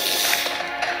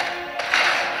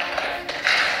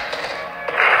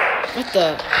 What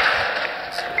the?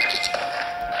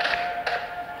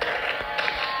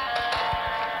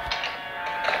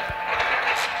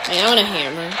 Hey, I want a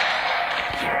hammer.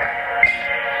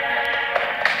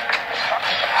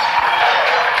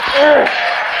 Ugh.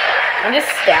 I'm just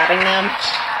stabbing them.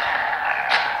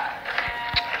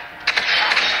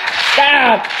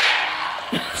 Stab!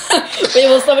 Wait,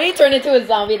 will somebody turn into a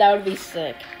zombie? That would be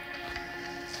sick.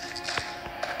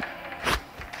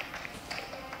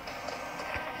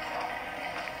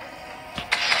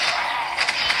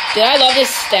 Dude, I love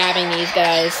just stabbing these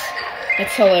guys.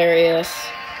 It's hilarious.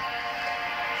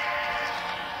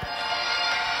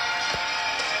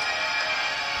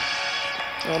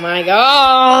 Oh my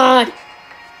god!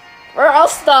 We're all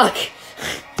stuck!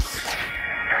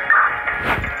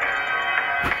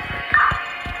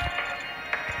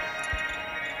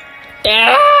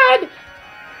 Dad!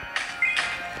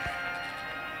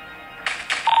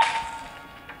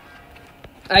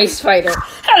 Ice fighter.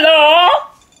 Hello!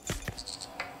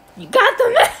 You got the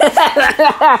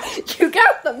milk! You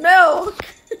got the milk!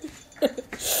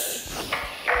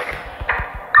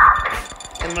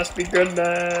 It must be good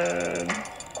then.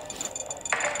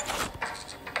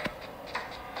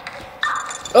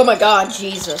 Oh my god,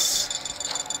 Jesus.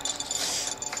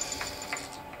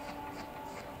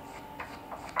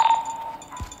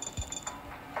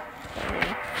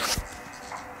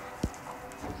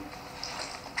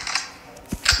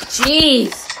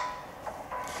 Jeez.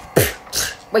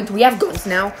 Wait, do we have guns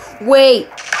now? Wait.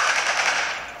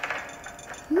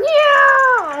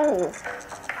 No.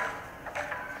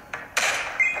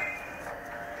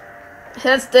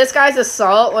 That's this guy's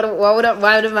assault. Why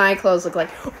would my clothes look like?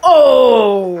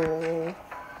 Oh.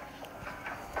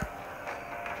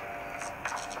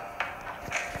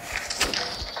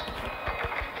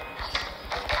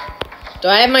 Do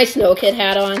I have my Snow Kid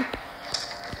hat on?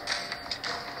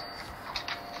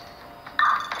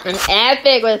 I'm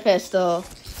epic with a pistol.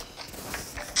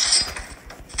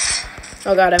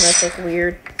 Oh god, I must look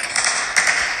weird.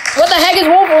 What the heck is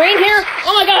Wolverine here?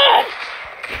 Oh my god!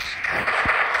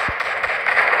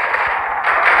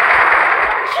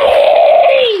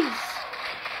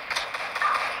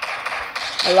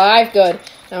 Jeez! Alive, good.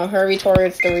 Now hurry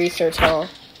towards the research hall.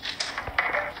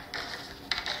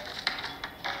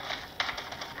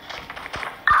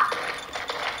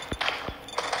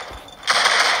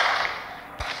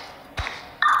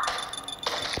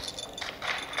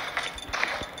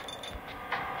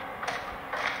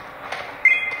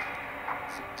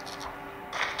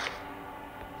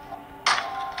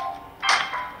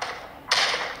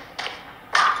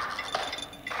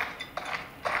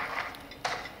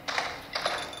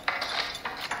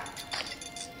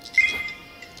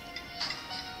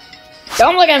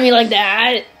 Don't look at me like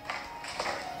that.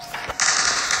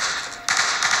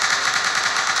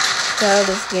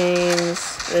 Childish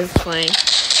games is playing.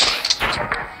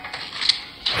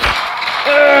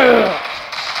 Ugh.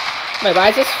 My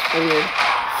body's just weird.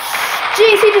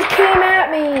 Jeez, he just came at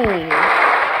me.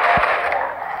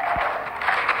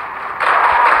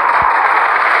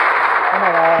 Oh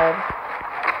my god.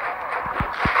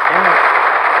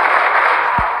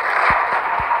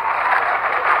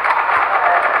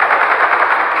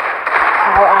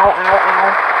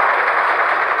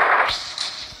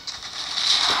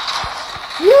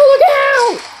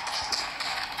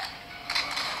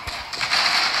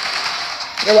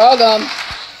 You're welcome.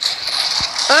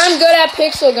 I'm good at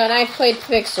Pixel Gun. I've played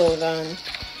Pixel Gun.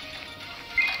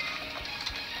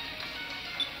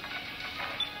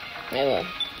 I will.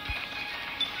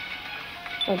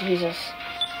 Oh, Jesus.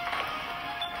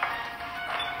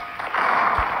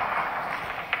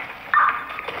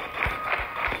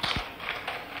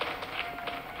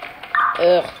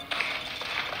 Ugh.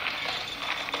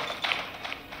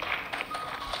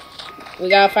 We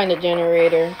gotta find a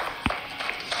generator.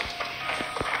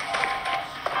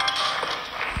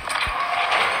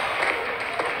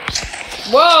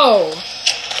 Whoa!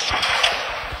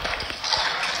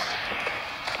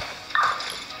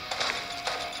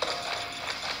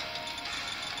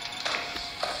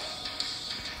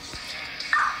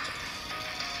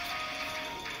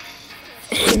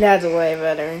 That's way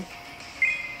better.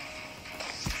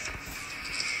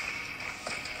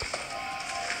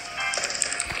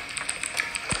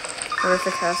 Where's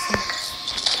the castle?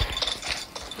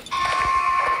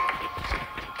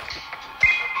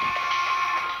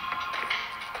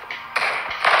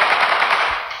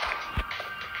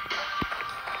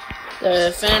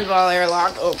 Defend while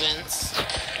airlock opens.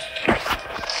 Oh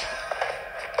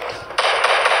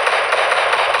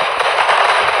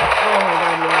my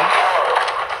god, yeah.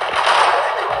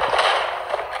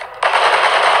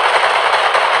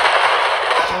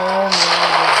 Oh my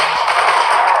god.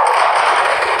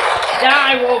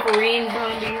 Die, Wolverine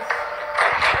zombies.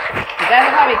 You guys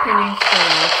are probably cringing so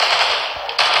much.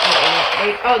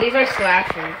 Oh, these are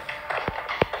slashers.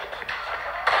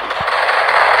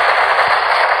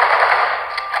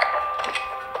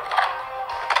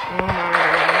 Oh my god.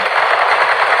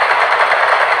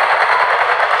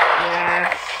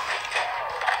 Yes.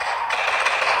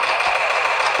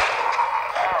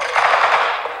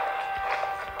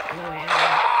 Oh yeah.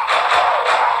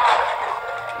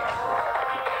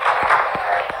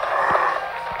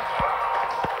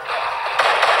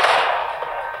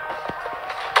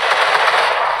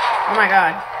 Oh my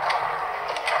god.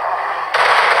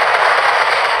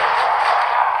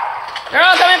 They're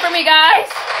all coming for me, guys!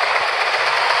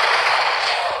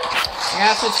 I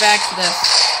gotta switch back to this.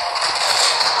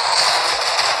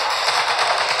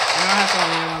 I don't have to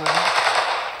ammo though.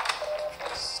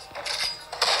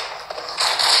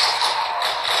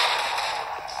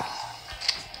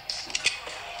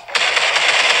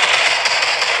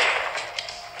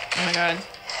 Oh my god.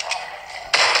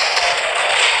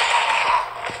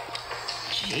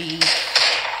 Jeez.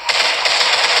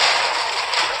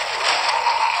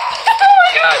 Oh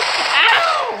my god!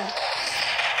 Ow!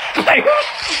 Oh my god!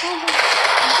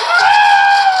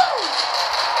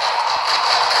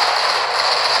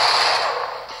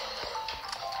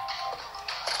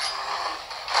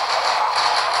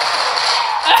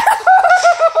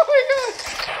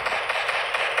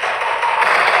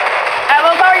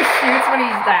 Shoots when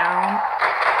he's down.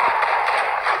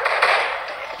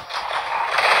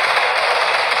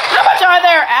 How much are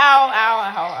there? Ow, ow,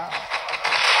 ow, ow.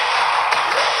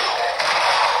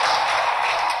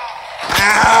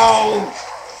 Ow!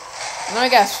 Let me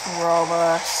guess,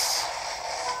 Robux.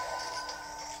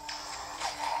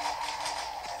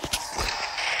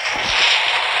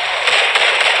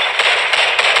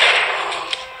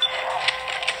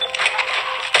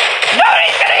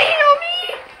 Nobody's gonna heal me!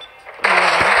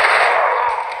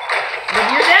 But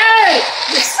you're dead!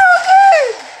 You're so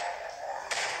good!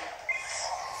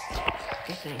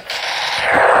 Good thing.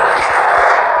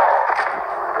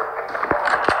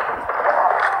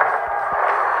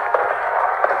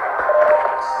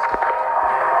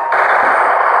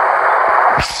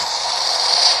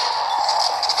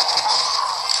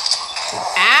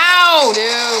 Ow, dude!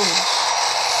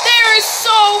 There is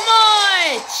so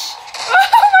much! Oh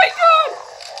my god!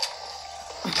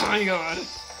 Oh my god.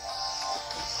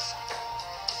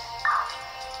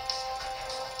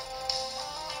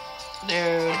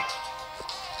 Dude.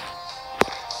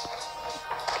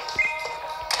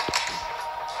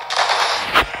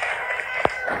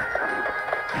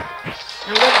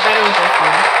 I'm looking better with this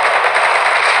one.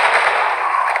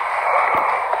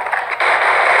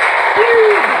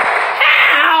 Dude!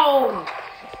 How?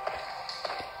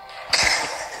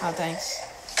 Oh, thanks.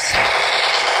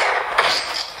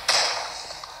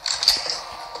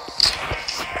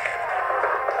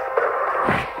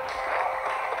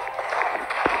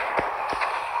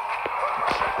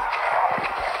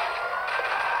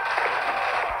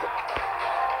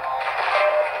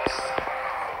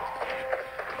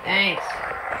 Thanks.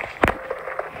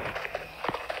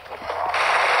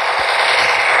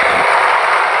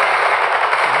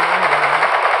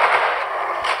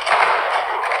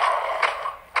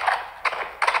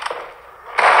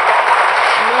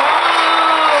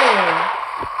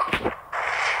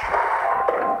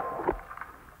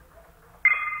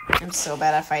 I'm so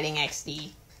bad at fighting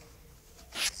XD.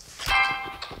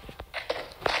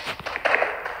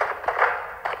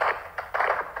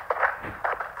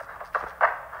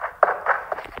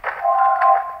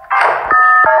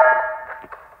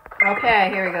 Okay,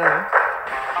 here we go.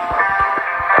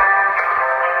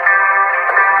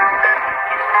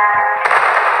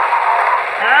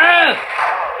 Ah!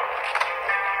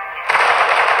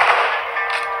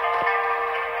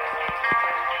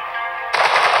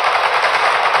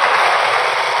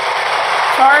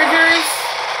 Chargers.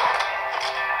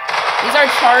 These are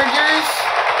chargers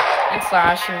and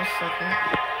slashers. Okay.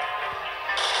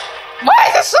 Why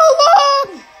is it so long?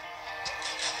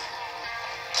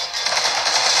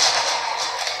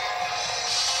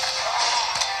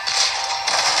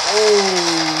 Oh.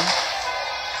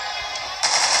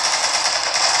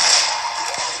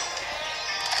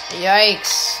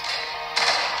 Yikes.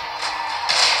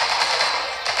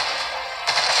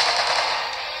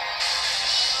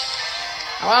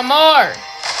 I want more.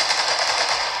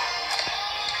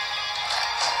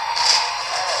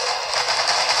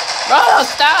 Bro,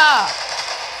 stop!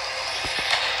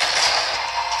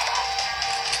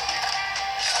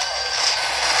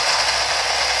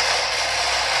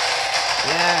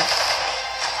 Yes.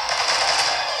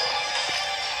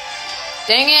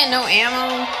 Dang it, no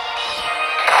ammo.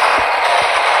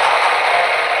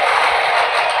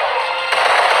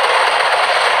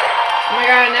 Oh my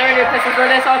god, I never do pistol for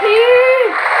this OP.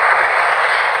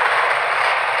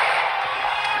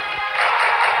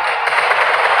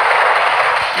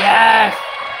 Yes.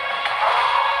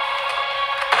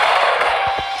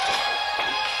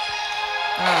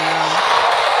 Oh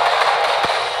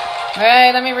no.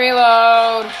 Hey, let me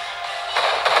reload.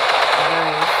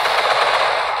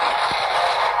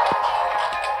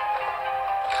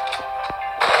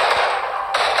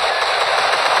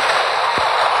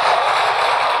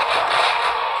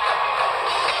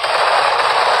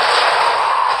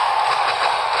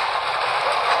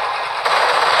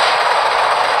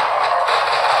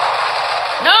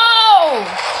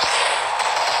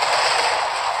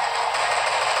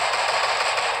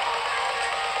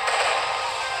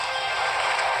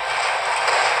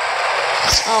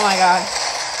 Oh my god.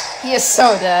 He is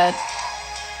so dead.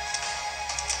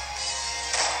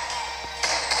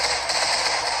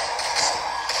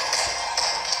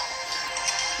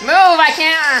 Move, I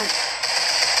can't.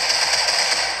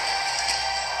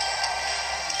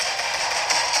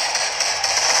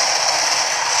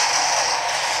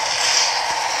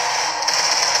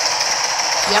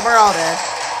 Yeah, we're all dead.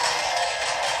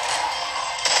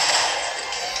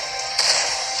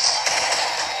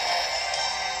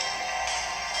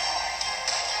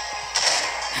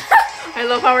 I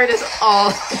love how we're just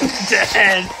all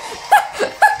dead.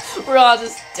 We're all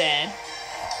just dead.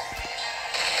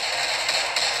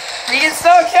 We can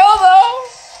still kill though.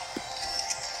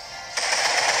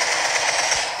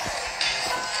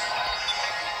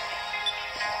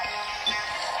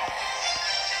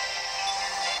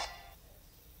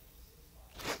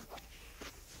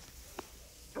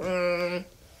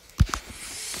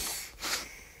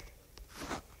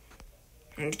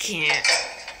 I can't.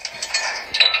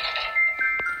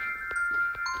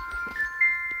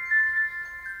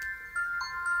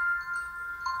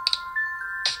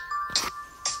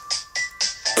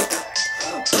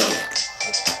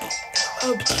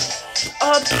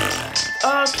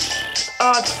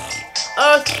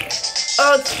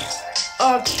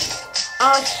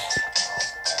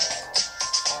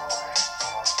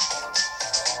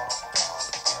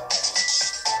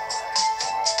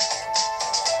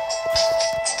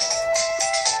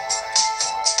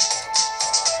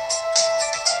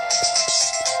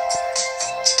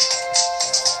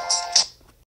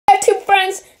 I have two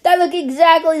friends that look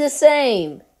exactly the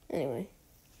same. Anyway.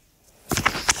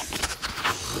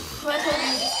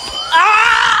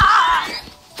 Ah!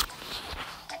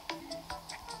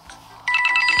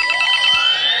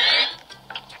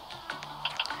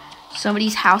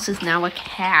 Somebody's house is now a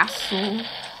castle.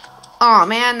 Oh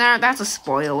man, that's a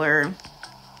spoiler.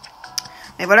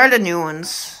 Hey, what are the new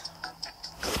ones?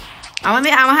 I want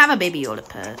to have a Baby Yoda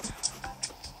pet.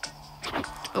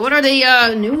 What are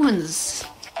the new ones?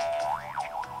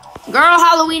 Girl,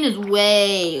 Halloween is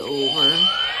way over.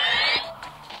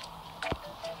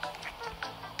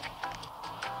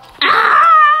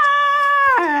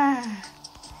 Ah!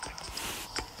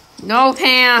 No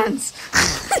pants.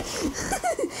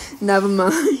 Never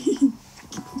mind.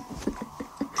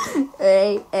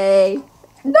 Hey.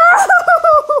 No!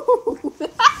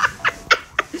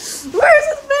 Where's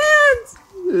his pants?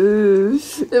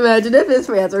 Imagine if his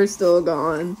pants are still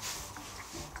gone.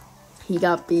 He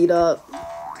got beat up.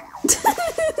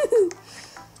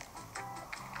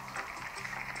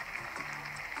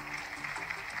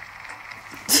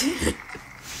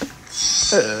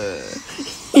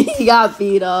 He got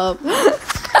beat up.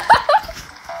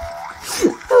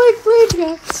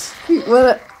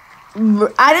 What?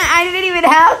 I didn't even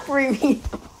have free meat.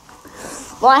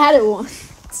 Well, I had it once.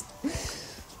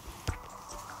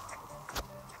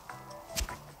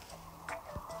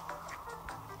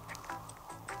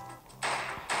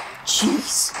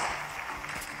 Jeez.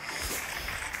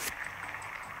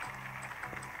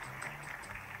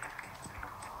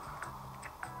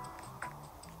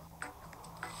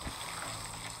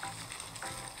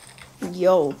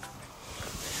 Yo.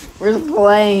 Where's the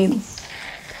planes?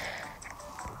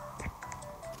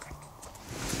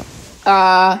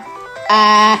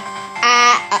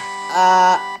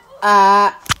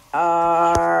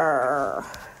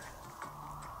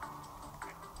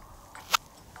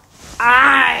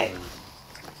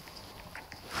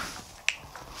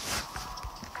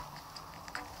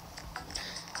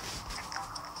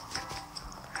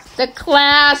 The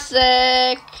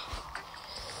classic.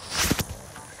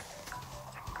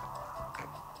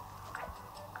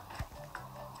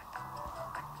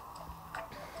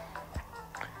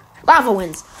 Lava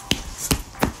wins.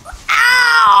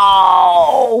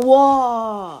 Ow!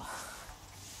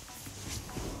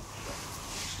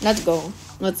 Let's go.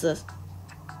 What's this?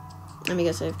 Let me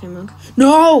get save game mode.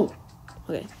 No!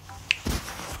 Okay.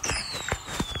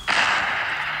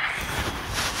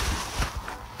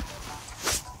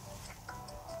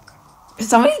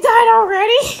 Somebody died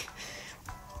already?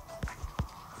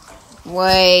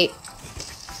 Wait.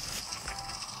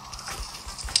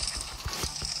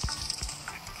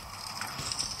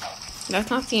 That's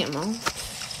not the ammo.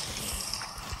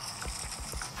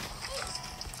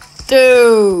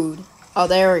 Dude. Oh,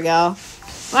 there we go.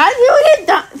 Why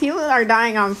do people are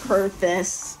dying on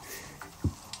purpose?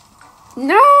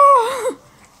 No.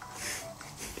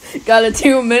 Got a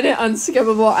 2-minute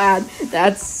unskippable ad.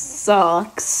 That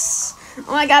sucks.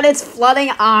 Oh my god, it's flooding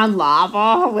on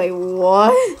lava. Wait,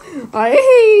 what? I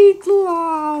hate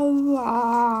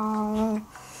lava.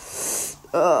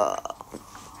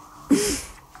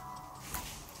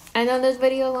 I know this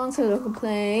video long, so don't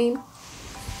complain.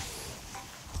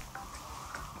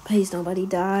 Please, nobody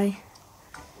die.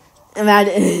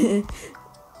 Imagine.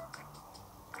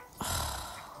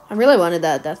 I really wanted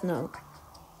that Death Note.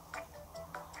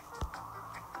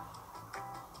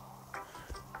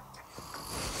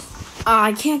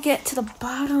 I can't get to the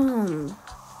bottom.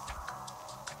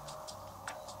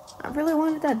 I really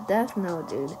wanted that Death Note,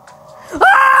 dude.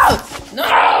 Ah!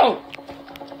 No!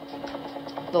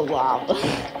 The lava.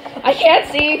 I can't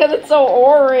see because it's so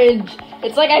orange.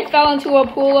 It's like I fell into a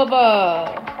pool of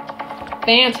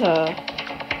Fanta.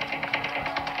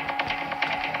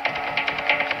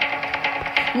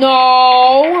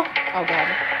 No! Oh god.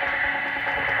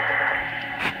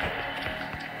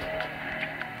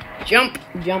 Jump,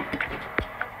 jump,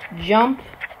 jump.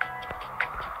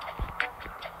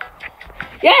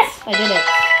 Yes! I did it.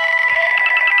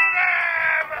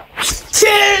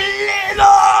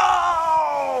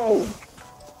 No!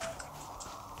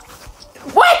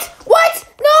 What? What?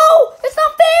 No! It's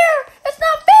not fair! It's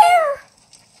not fair!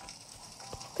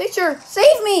 Picture,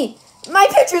 save me! My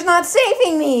picture's not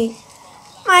saving me!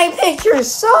 My picture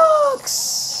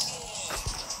sucks!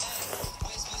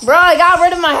 Bro, I got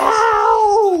rid of my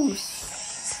house!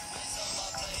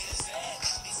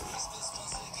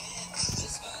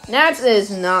 That is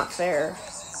not fair.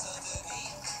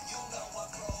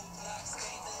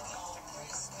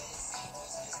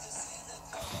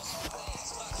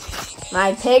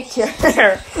 My picture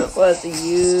was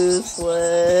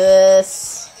useless.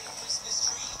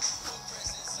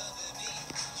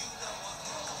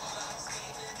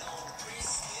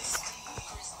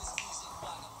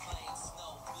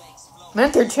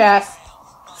 Mentor chef.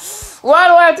 Why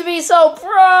do I have to be so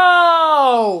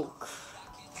broke?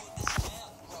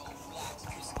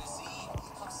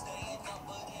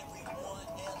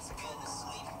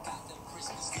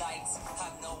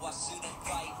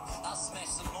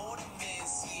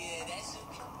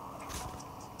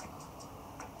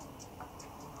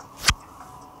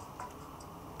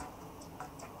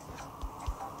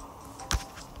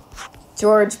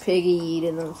 George Piggy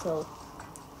eating himself.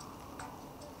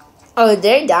 Oh,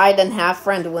 they died and half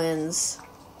friend wins.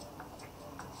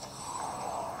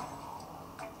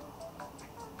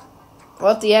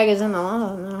 What if the egg is in the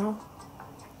lava now?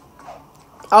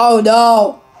 Oh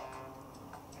no!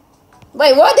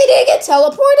 Wait, what? They didn't get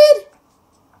teleported?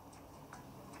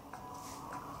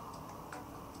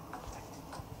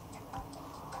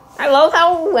 I love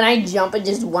how when I jump it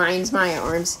just winds my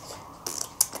arms.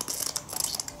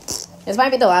 This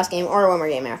might be the last game or one more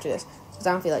game after this. Because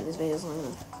I don't feel like this video is long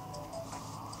enough.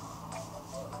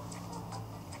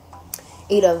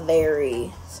 Eat a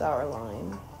very sour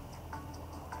lime.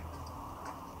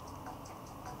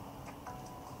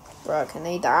 Bro, can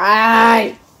they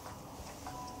die?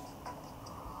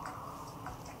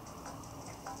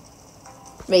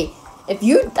 Wait, if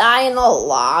you die in the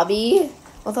lobby,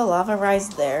 will the lava rise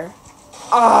there?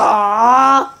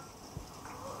 Aww!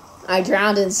 I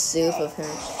drowned in soup of him.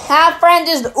 Half friend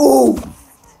just ooh.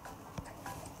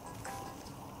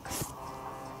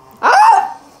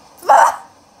 Ah!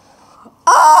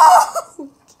 Oh!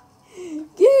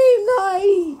 Game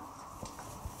night.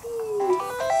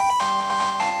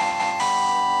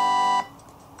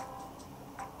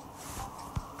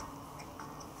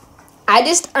 I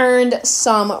just earned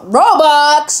some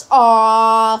Robux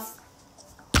off.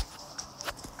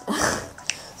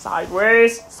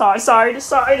 Sideways, side.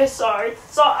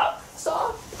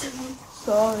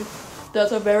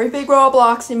 That's a very big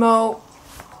Roblox emote.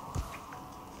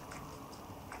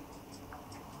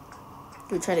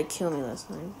 You tried to kill me last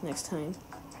time. Next time.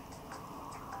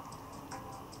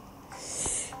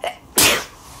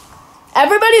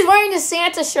 Everybody's wearing the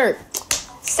Santa shirt.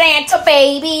 Santa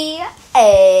baby.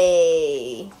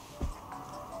 Hey.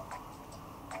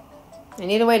 I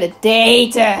need a way to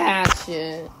date that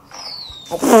shit.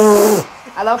 Oh.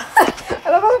 I love how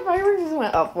the fireworks just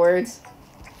went upwards.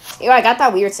 Ew, I got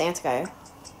that weird Santa guy.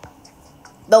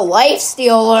 The life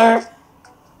stealer.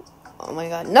 Oh my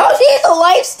god. No, she's a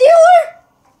life stealer?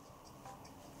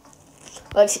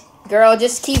 Look, girl,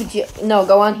 just keep... No,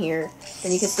 go on here.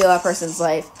 Then you can steal that person's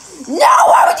life. No,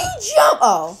 why would you jump?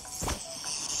 Oh.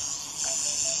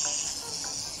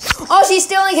 Oh, she's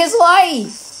stealing his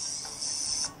life.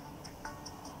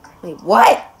 Wait,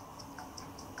 what?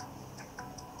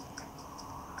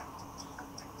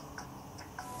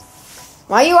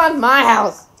 Why are you on my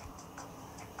house?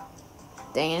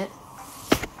 Dang it.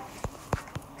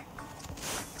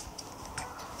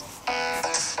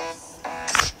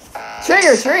 Trick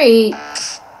or treat.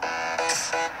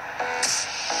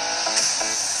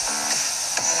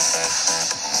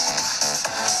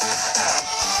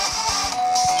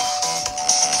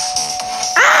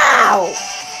 Ow!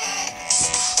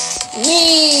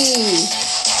 Me!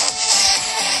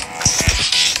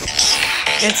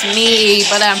 It's me,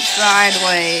 but I'm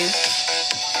sideways.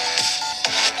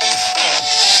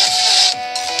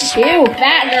 Ew,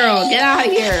 fat girl, get out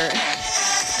of here.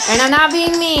 And I'm not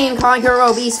being mean, calling her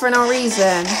obese for no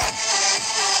reason.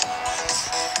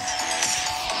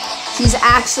 She's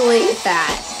actually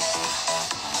fat.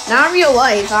 Not in real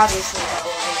life, obviously.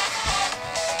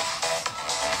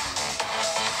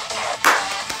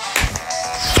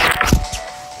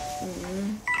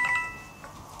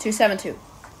 272.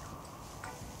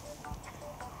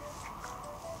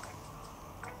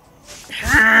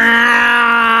 How?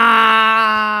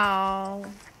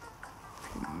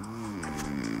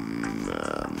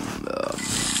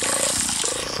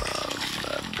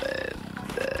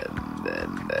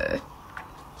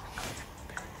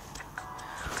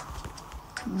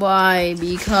 Why?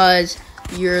 Because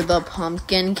you're the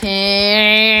Pumpkin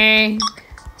King.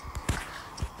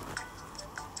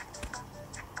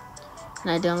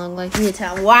 And I don't look like the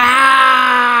Italian. Wow!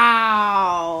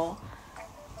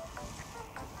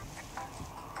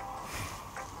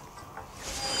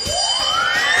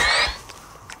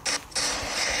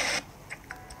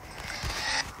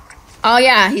 Oh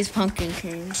yeah, he's Pumpkin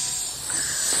King.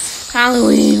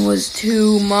 Halloween was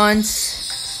 2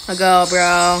 months ago,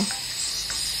 bro.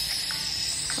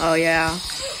 Oh yeah.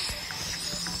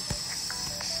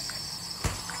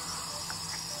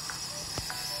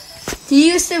 He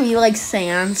used to be like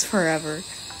Sans forever.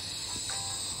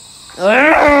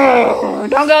 Ugh,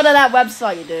 don't go to that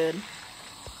website, dude.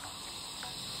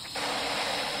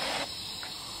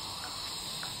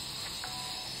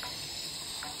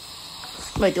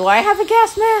 Wait, do I have a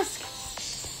gas mask?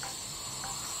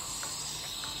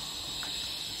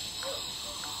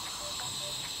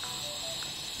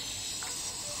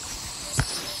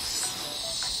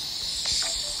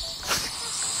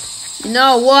 You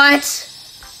know what?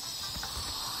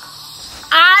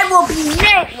 I will be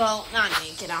naked. Well, not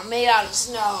naked. I'm made out of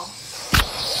snow.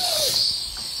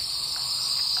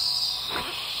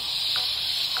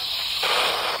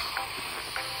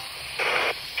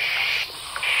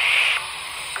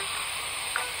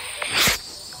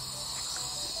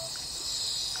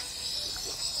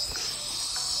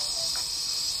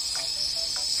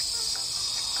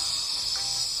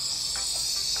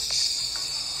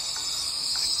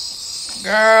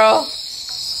 Girl.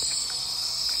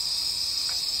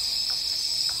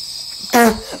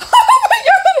 Oh my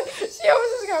god! She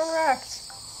almost just got wrecked.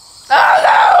 Oh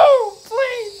no!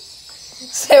 Please!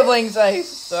 Siblings, I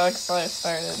so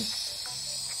excited.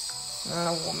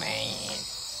 Oh man.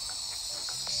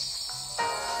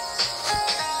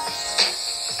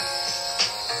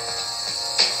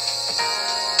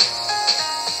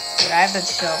 Dude, I have the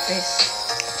chill face.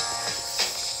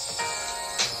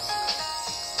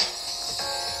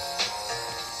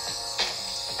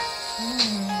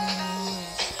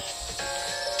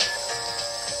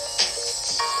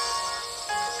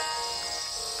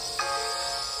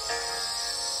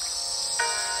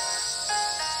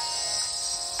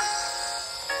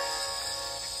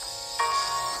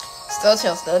 Still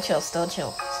chill, still chill, still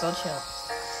chill, still chill.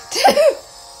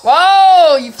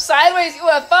 Whoa! You sideways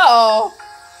UFO!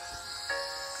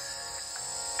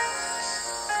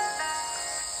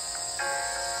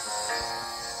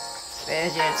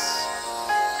 Fidgets.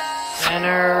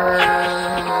 Center.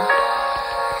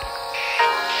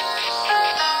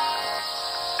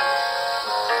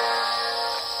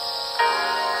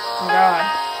 Oh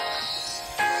god.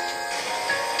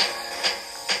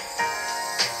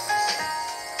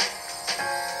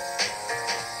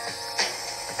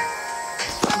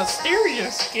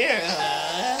 Mysterious gift.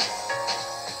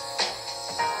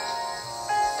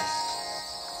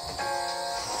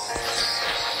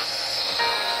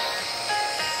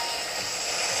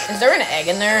 there an egg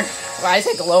in there? Why is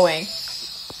it glowing?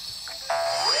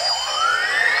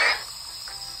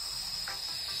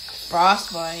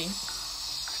 Frostbite.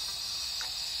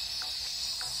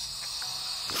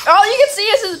 All you can see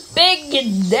is his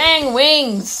big dang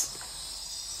wings.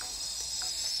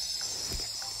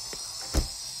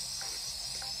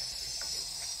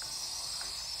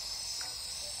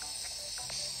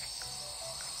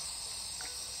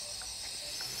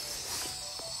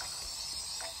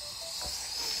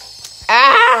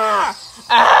 Ah!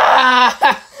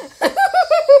 Ah!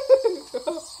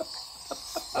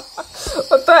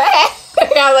 What the heck?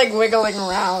 I'm like wiggling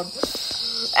around.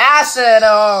 Acid!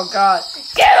 Oh god.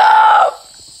 Get up!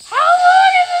 How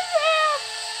long is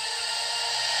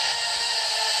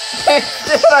this?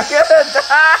 Dude, I'm gonna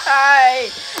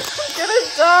die! I'm gonna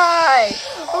die!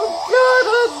 Oh god,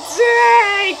 I'm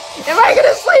dying! Am I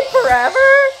gonna sleep forever?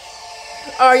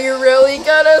 Are you really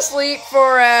gonna sleep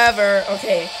forever?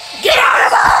 Okay. Get out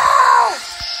of the house!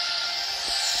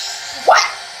 What?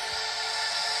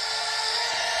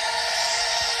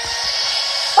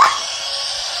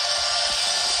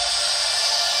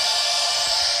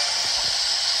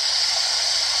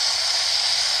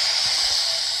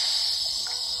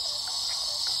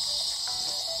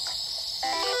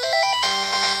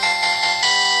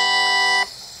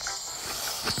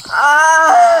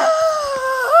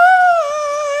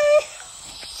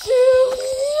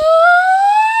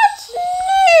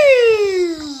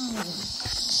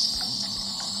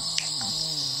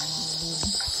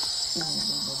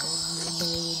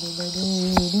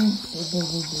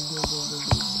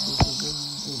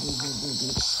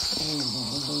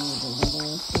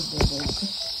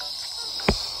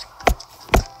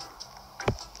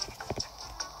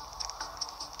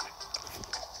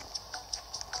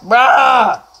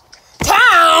 Bruh!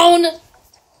 Town!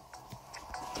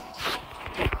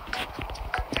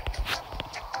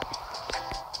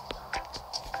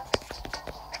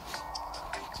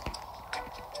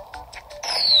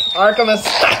 Arkham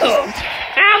Asylum!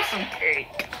 Have some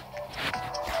cake!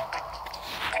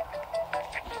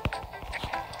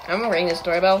 I'm gonna ring this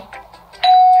doorbell.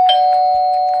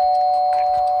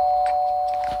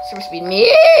 It's supposed to be me!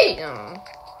 Oh.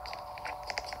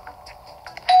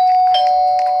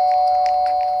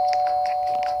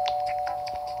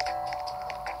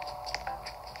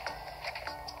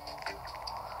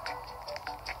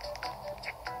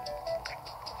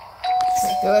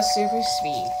 Go super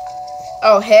speed.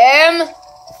 Oh, him?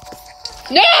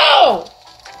 No!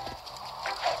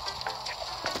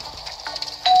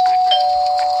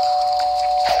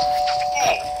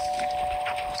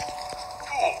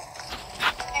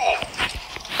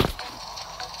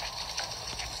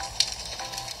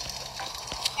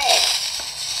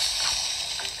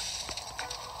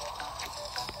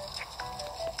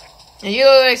 You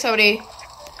look like somebody.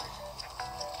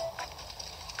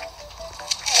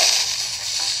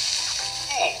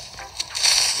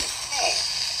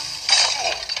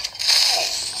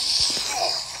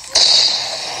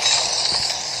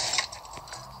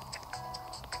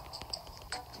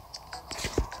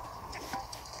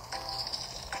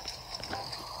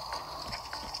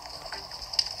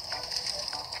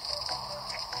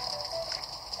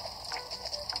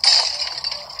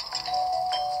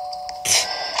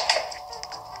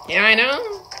 Yeah, I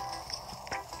know.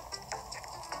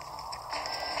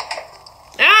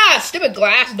 Ah, stupid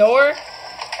glass door.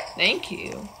 Thank you.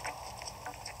 Kill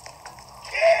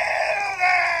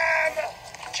them!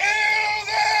 Kill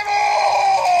them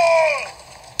all!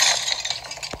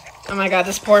 Oh my god,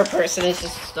 this poor person is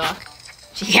just stuck.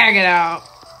 She can't get out.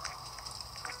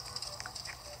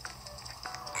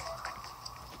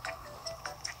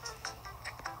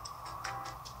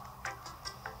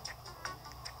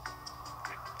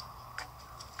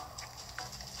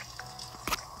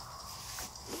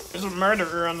 There's a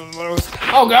murderer on the loose.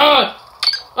 Oh god!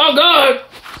 Oh god!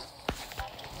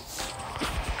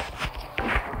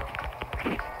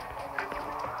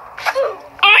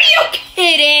 Are you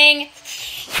kidding?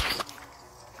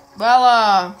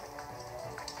 Well,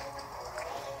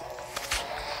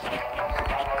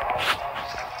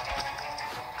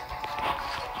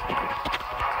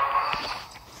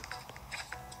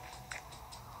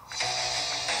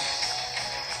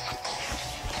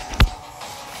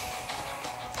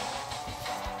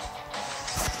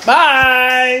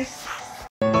 bye!